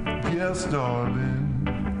 Yes, darling,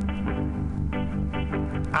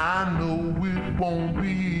 I know it won't be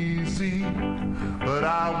easy, but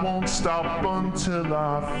I won't stop until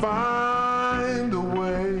I find a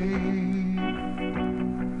way.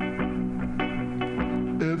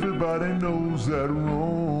 Everybody knows that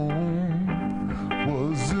Rome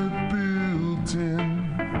wasn't built in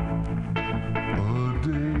a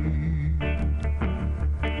day.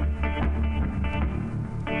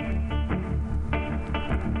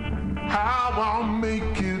 How I'll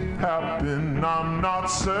make it happen, I'm not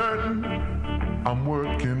certain. I'm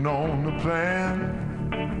working on the plan.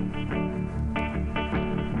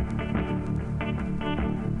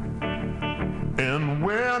 And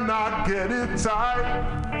when I get it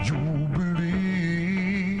tight, you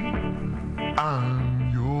believe I'm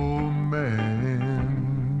your man.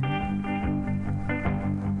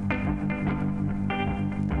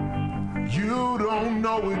 You don't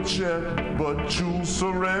know it yet, but you'll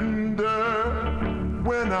surrender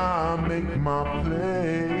when I make my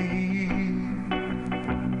play.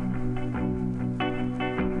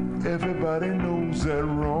 Everybody knows that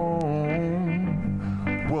Rome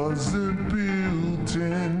wasn't built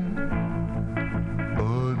in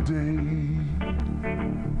a day.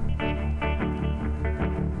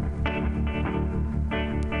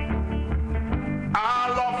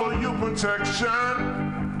 I'll offer you protection,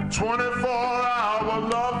 24-hour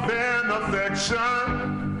love and affection.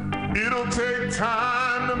 It'll take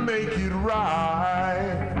time to make it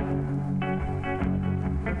right.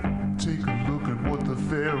 Take a look at what the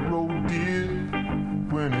Pharaoh did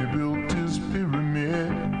when he built his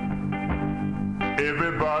pyramid.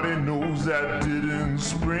 Everybody knows that didn't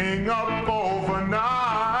spring up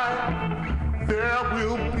overnight. There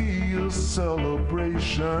will be a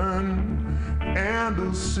celebration and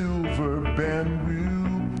a silver band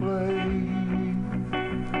will play.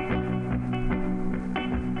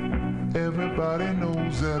 Everybody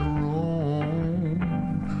knows that Rome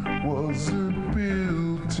wasn't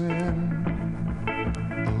built in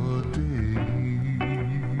a day.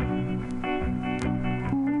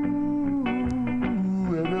 Ooh,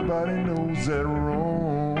 everybody knows that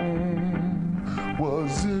Rome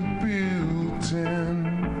wasn't built in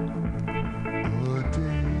a day.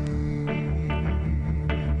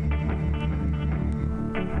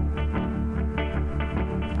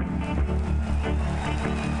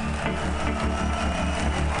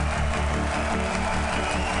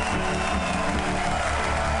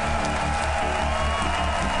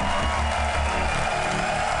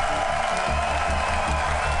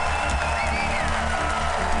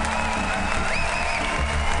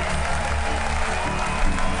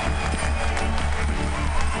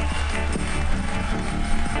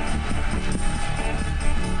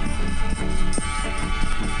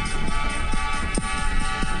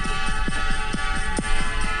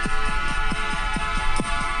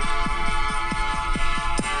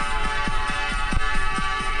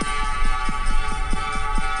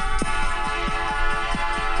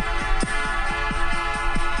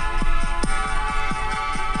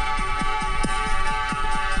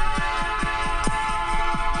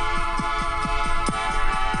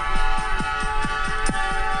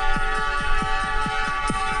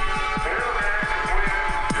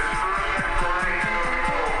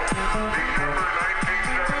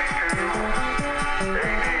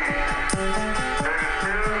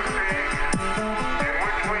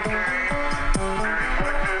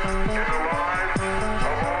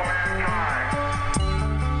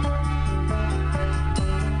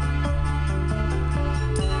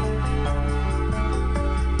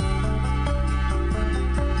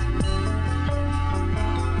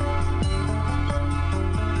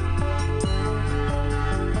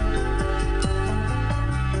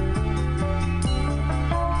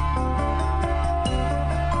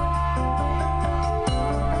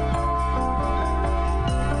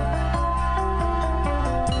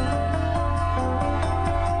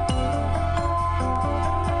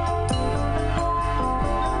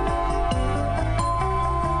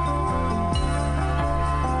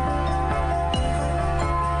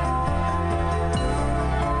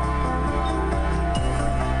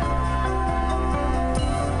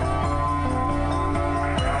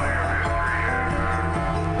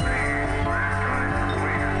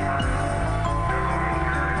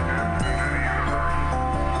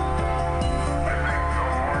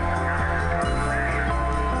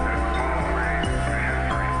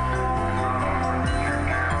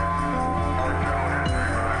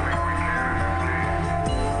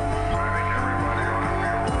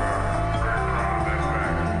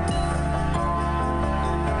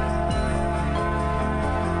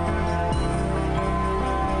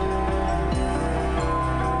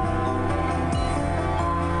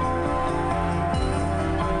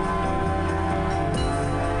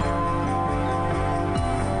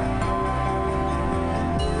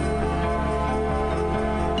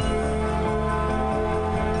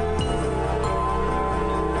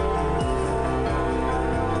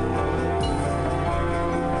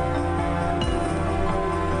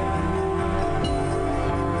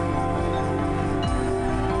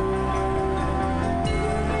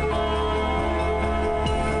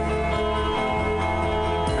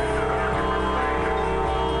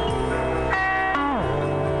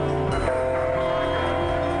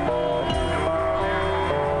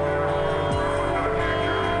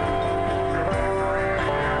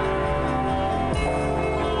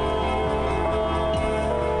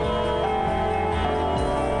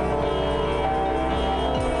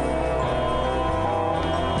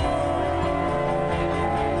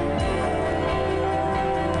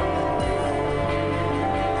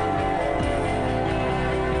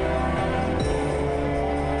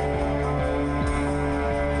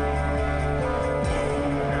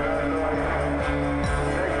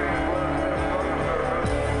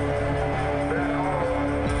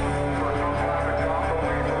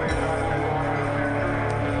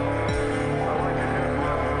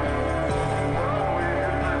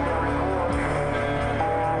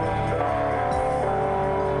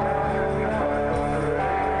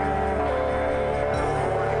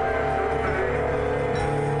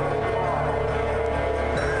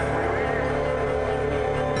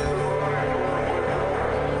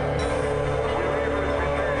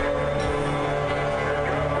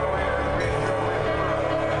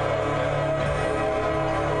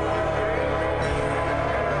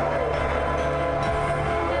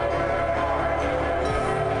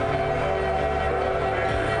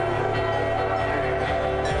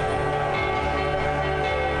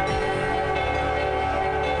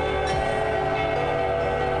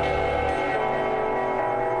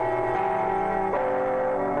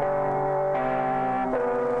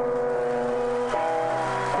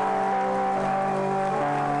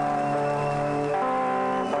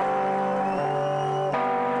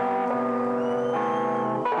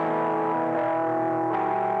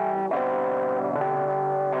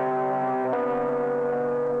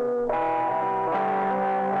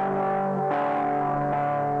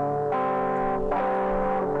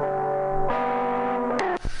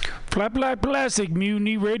 Flap Black Plastic,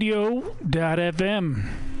 MutinyRadio.fm.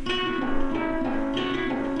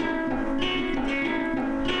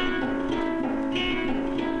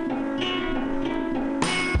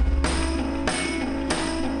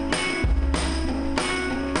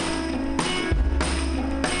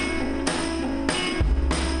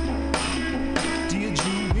 Did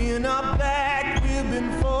you win a black ribbon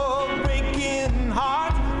for breaking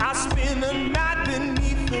heart? I spent a night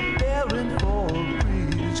beneath the barren for a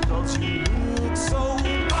bridge, 'cause you look so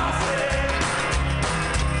bossy.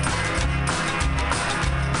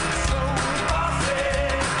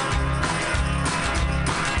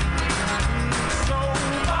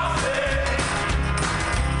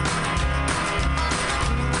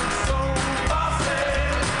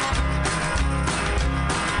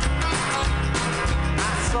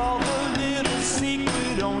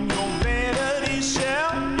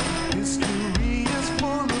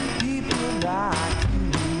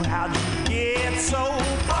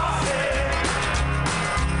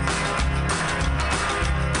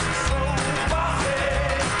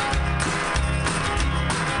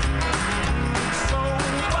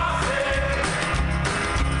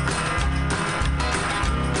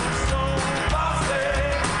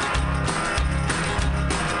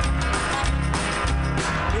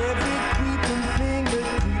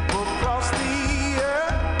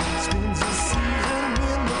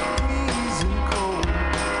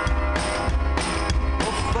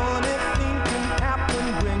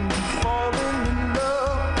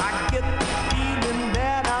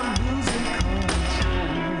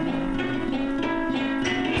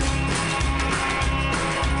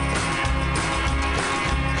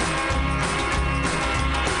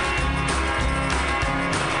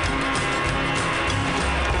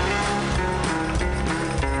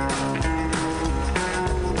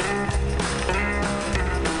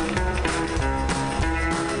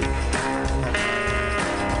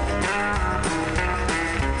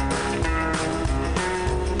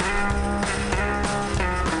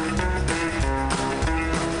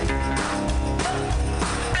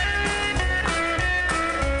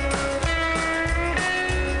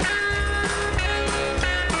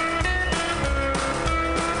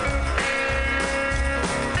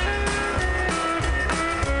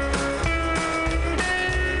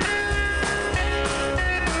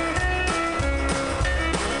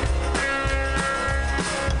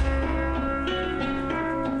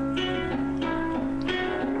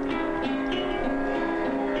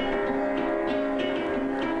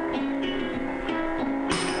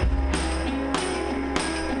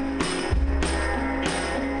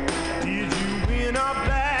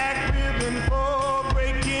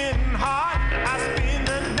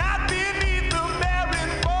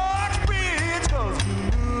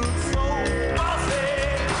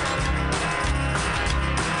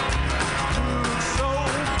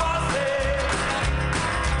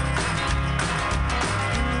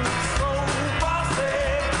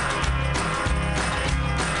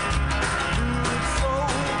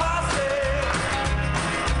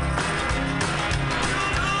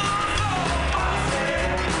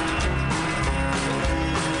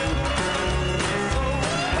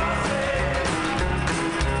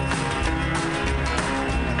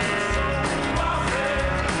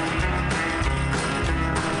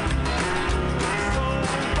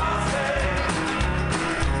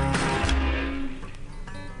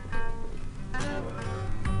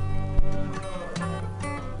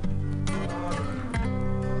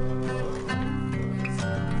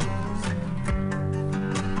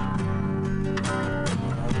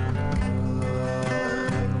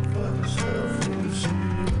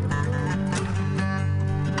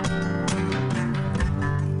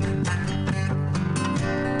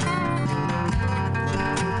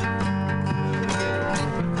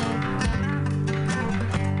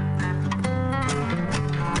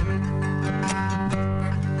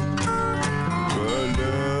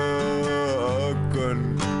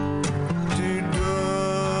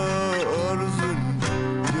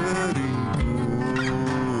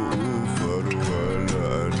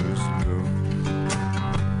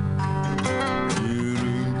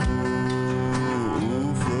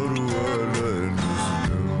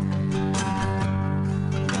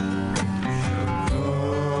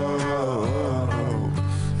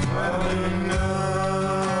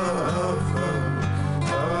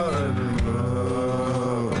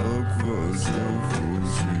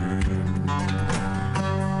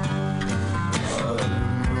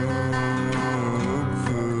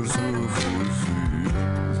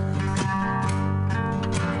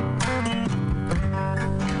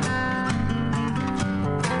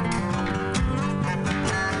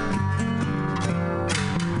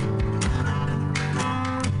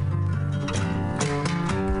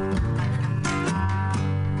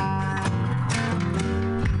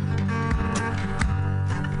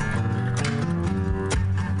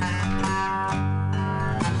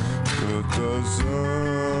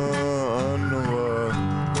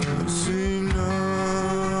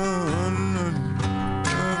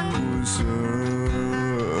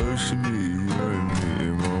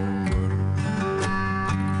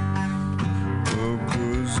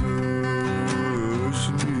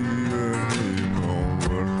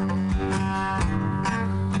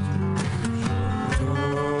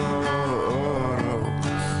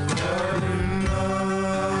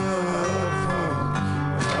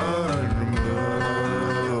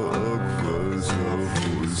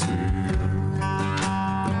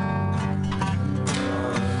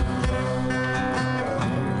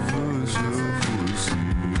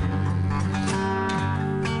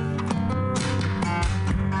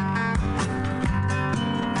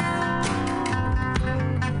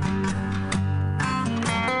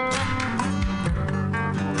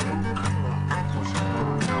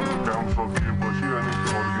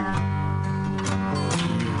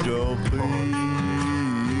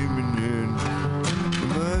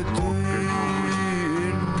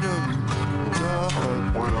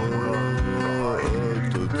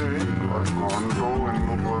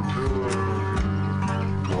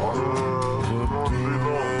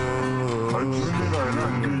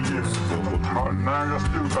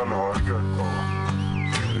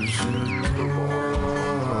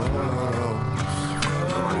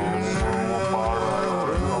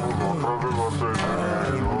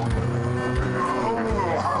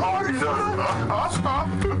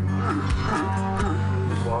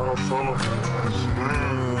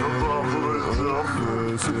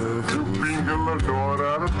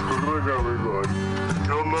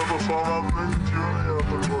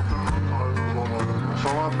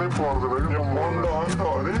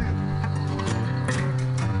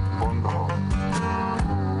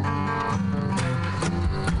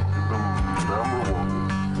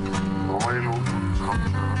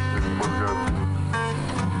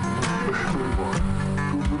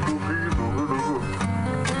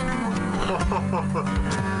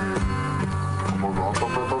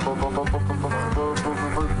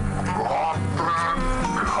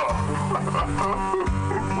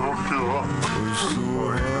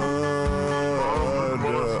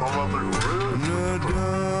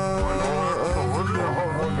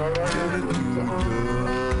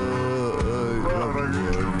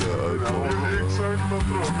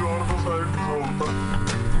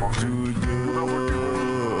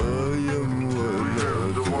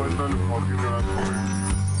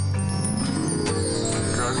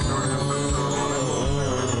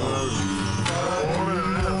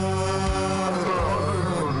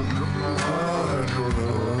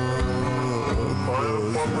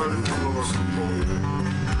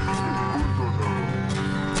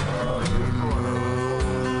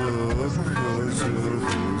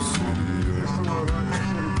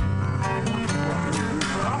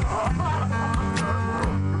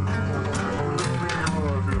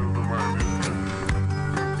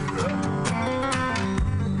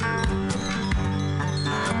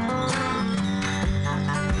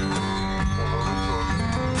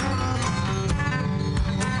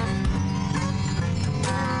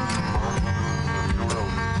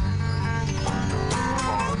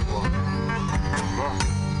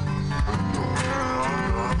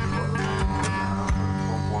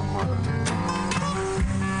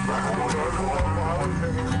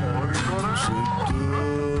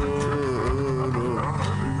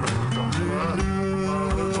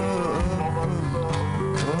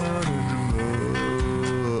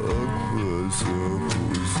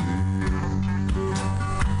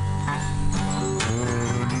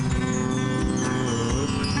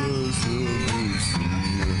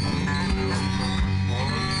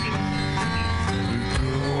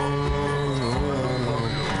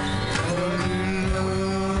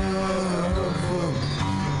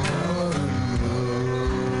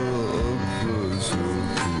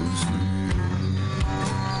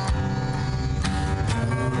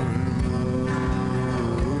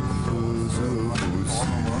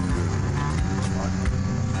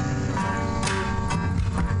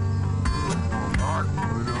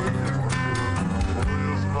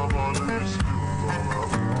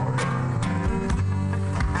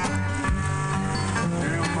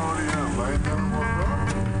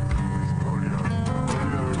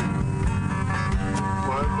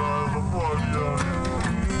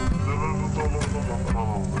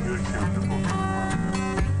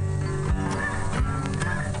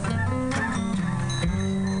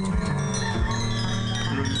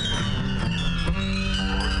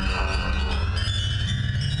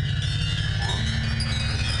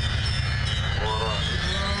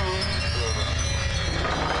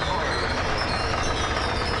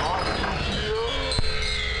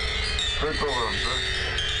 completamente.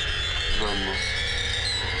 Bello.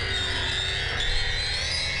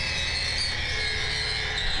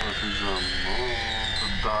 Come si chiama?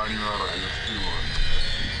 Daniel Stewart.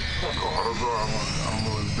 Arada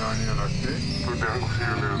ama Daniel Ake. Tu denk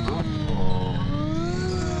söylüyordu.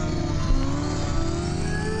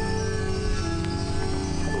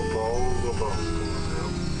 Total da bastı.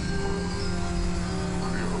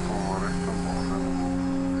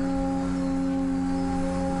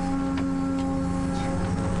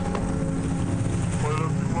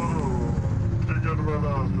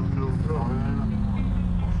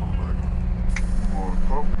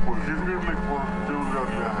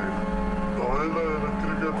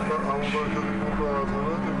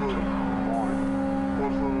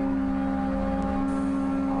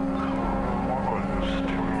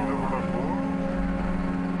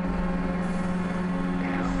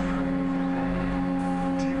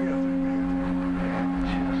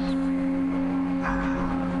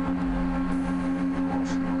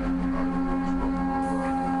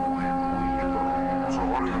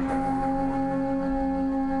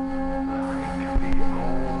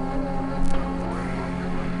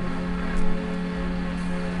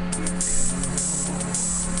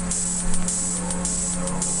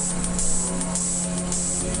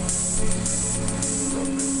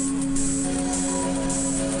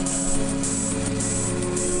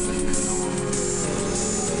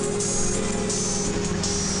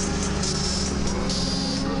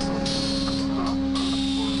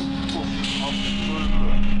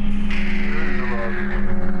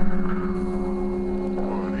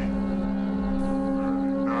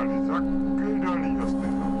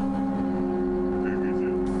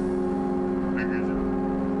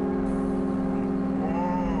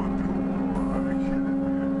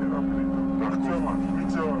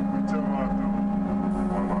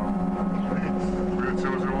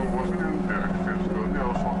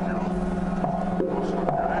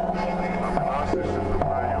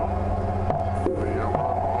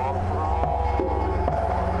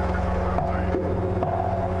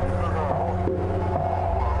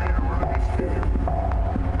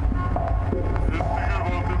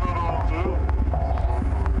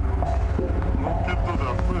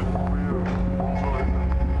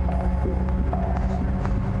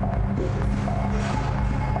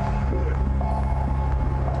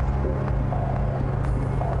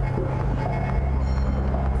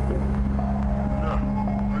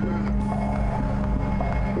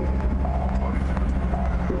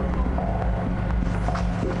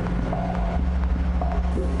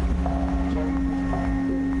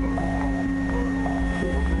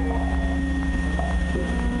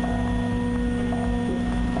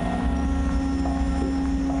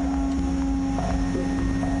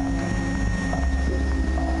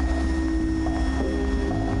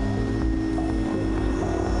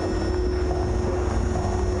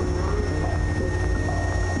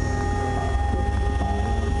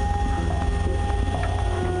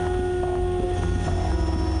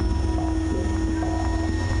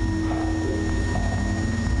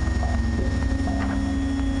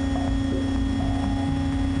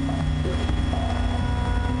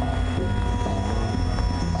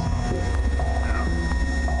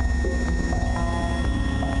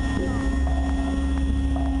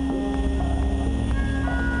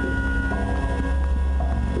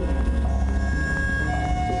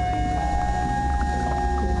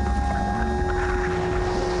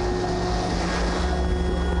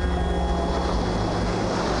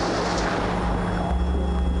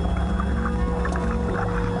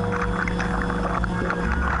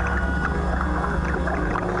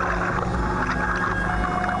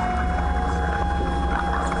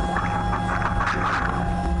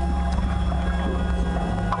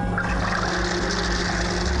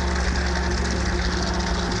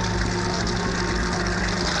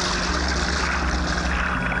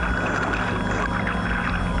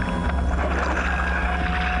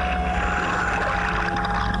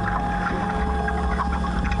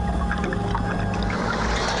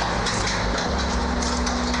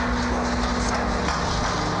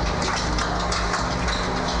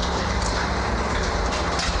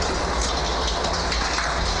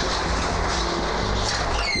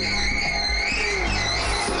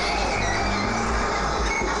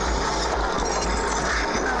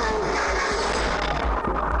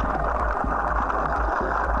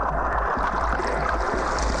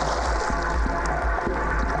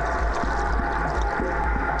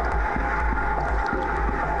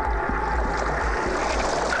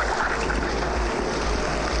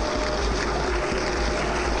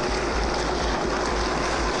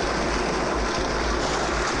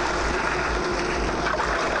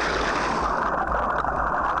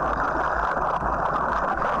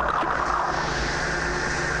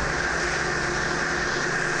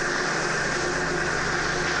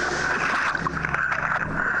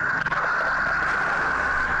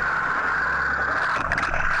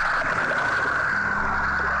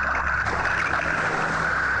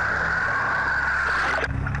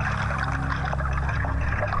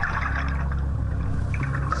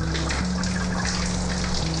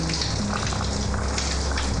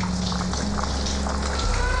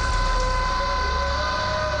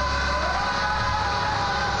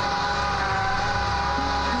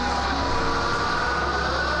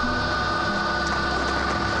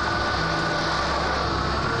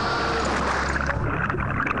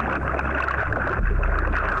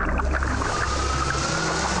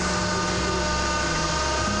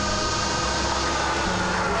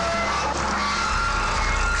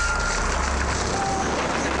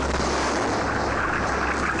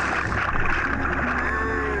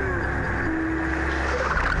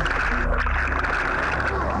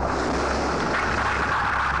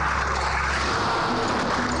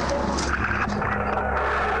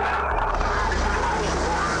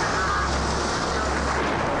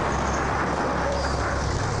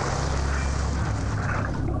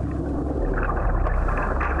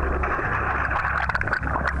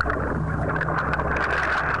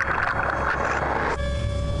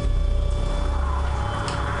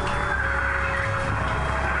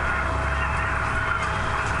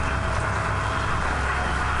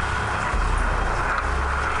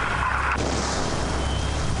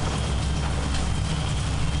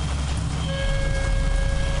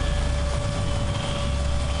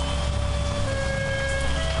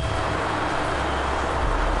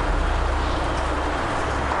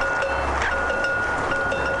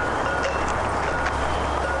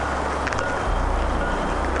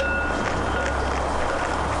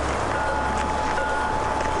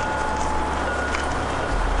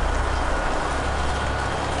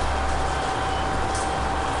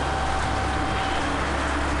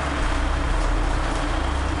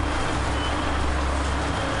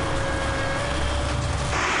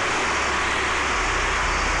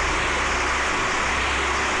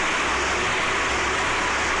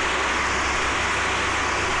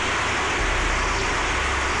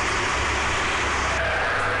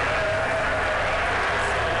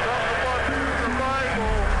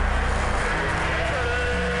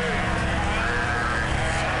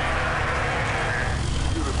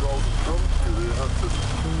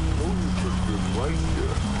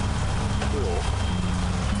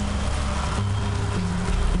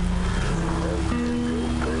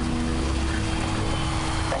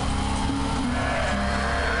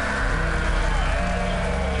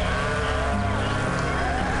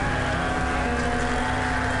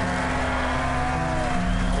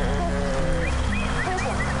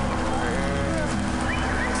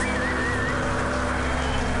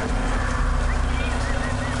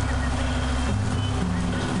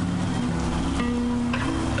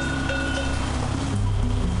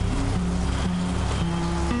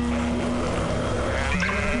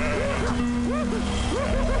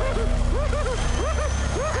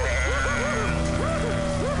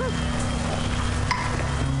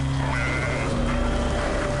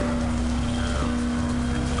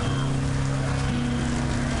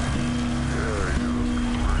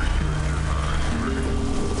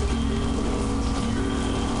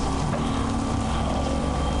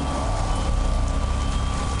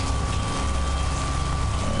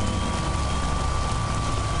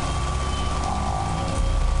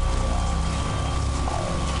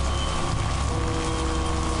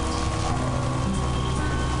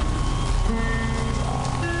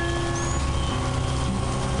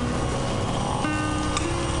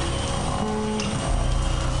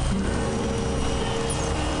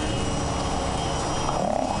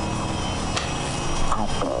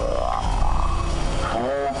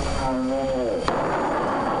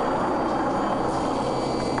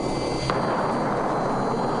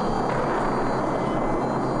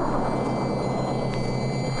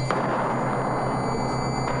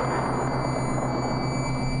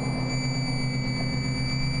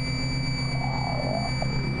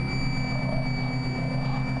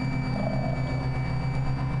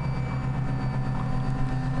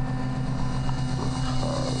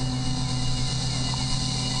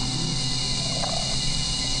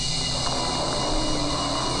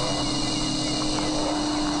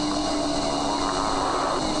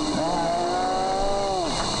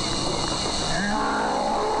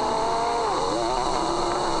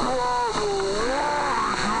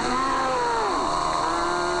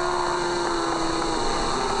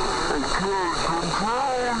 I'm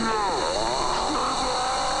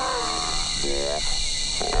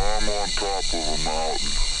on top of a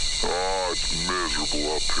mountain. It's miserable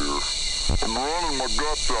up here. I'm running my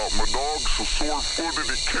guts out. My dog's so sore-footed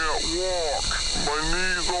he can't walk. My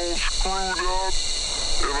knee's all screwed up.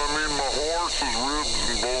 And I mean my horse is ribs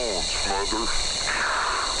and bones, mother.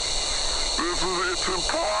 It's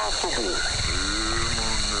impossible.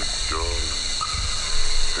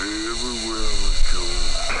 Everywhere I go.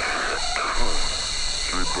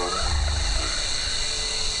 They bone.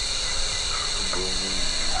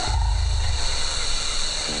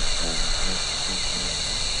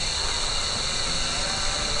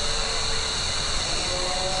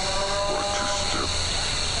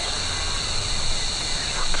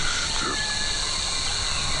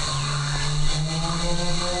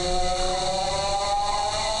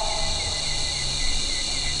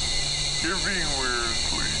 You're being weird,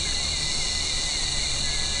 please.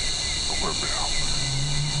 Don't let me out.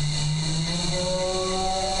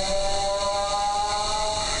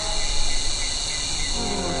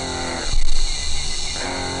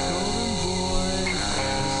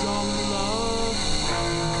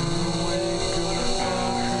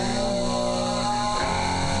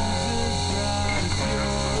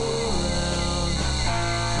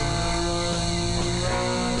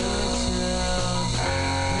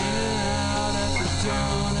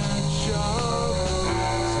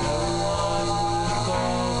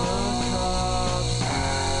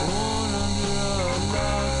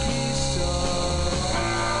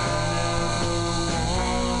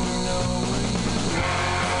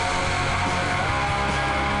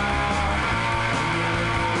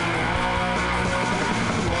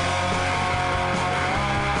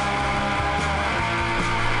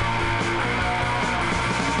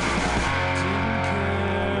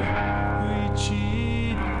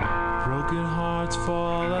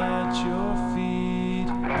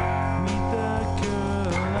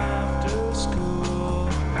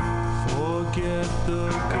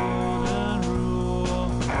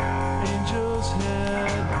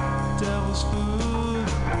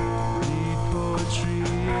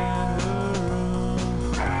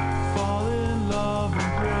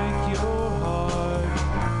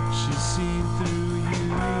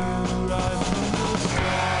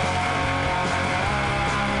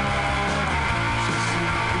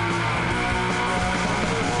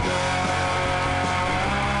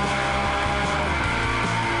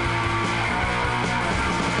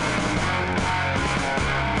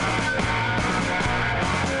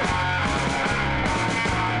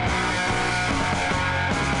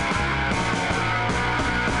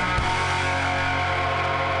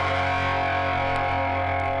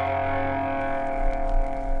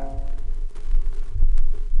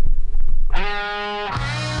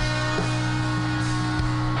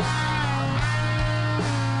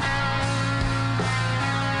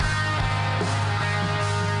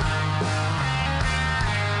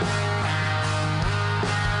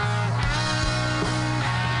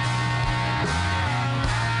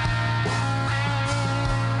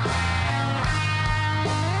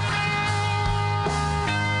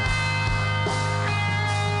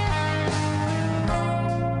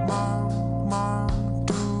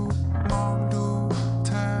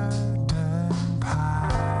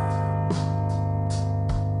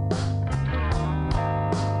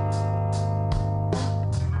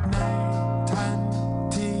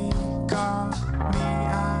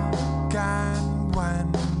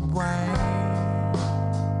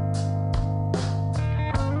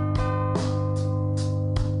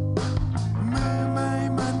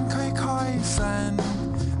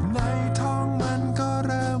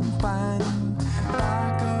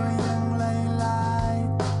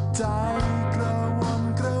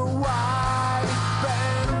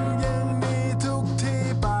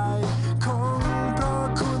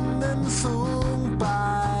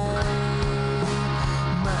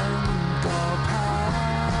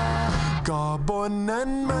นนั้น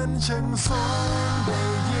มันช่างสูงได้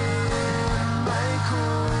ยินไหมคุ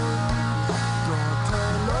ณโปรดเธอ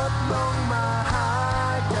ลดลงมาหา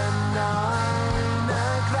กันหน่อยนะ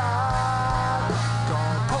ครับก็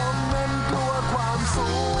ผมนั้นกลัวความสู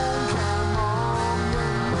งแค่มองยั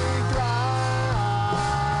งไม่กล้า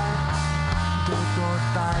ได้โปรด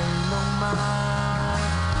ไต่ลงมา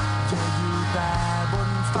อย่าอยู่แต่บ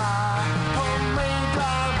นฟ้าผมไม่กล้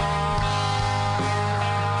ามอง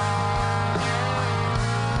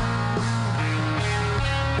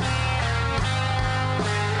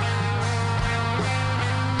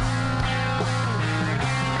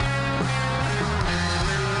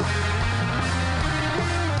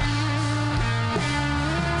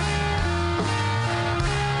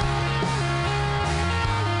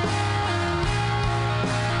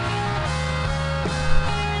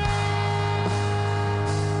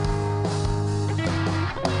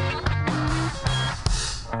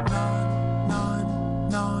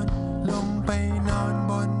นอน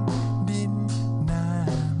บนดินหน้า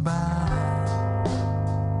บ้าน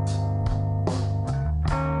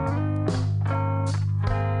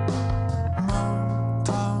มอง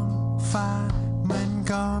ท้องฟ้ามัน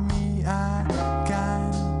ก็มีอากา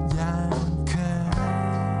รอย่างเคย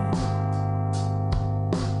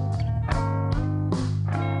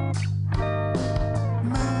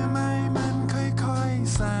มือไม้มันค่อย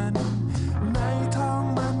ๆสั่นในท้อง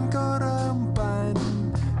มันก็เริ่มปั่น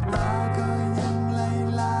ตาก็ยัง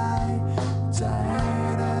ลายๆใจ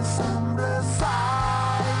ระสำระสา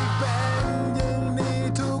ยเป็นอย่างนี้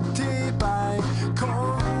ทุกที่ไปค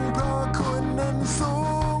งเพราะคุณนั้นสู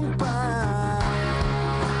งไป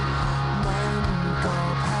มันก็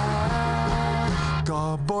แพ้ก็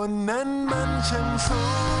บนนั้นมันช่างสู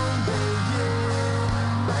งได้ยิน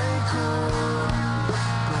ไหมคุณ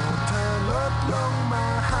โปรดเธอลดลงมา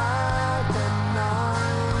หากันหน่อ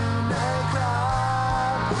ยนะครั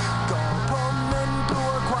บก็ผมนั้นกลั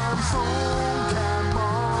วความสูงแค่ม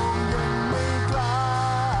องยังไม่กล้า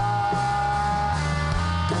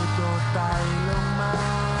ได้โปรดไต่ลงมา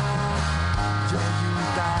อย่าอยู่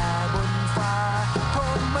แต่บนฟ้าผ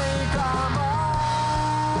มไม่กล้ามอง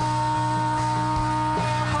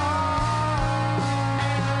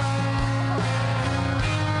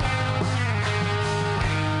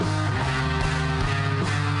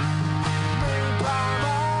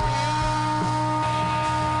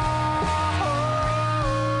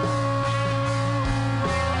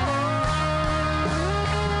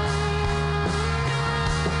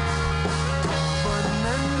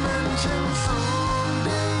ฉันสูงไ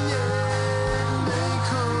ด้ยินไหม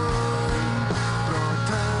คุณโปรดเ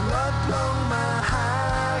ธอลดลงมาหา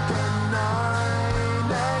กันหน่อย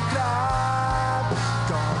นะครับ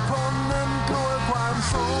ก็ผมนั้นกลัวความ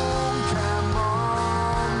สูงแค่มอ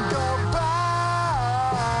งก็บ้า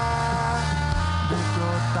ได้โปร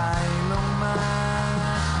ดไต่ลงมา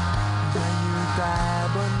อย่าอยู่แต่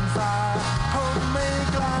บนฟ้าผมไม่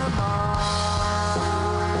กล้ามอง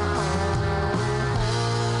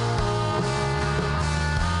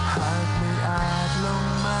หากไม่อาจลง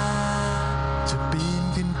มาจะปีน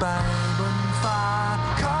ขึ้นไปบนฟ้า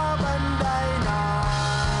ขอบันไดหน่อย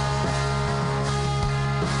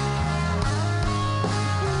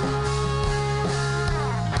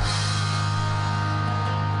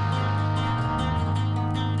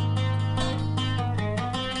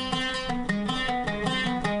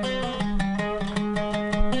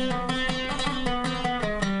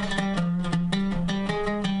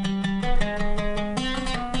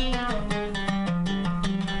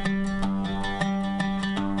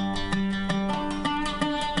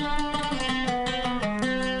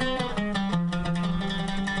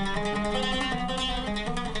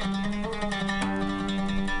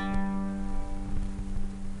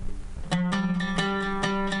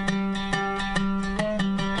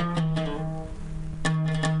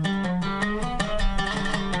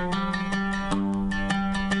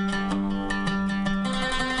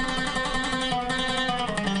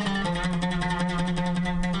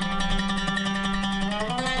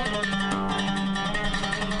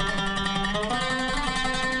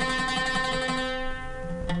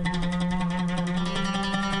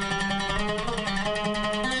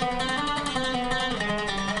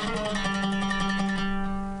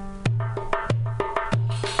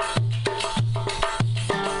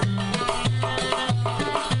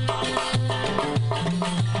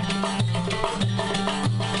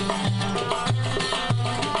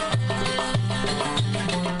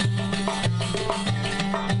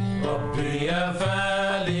ربي يا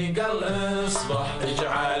فالق الإصبح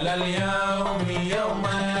اجعل اليوم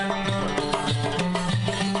يوما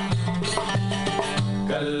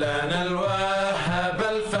كلنا الوهاب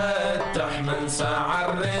الفتح من سعى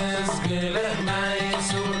الرزق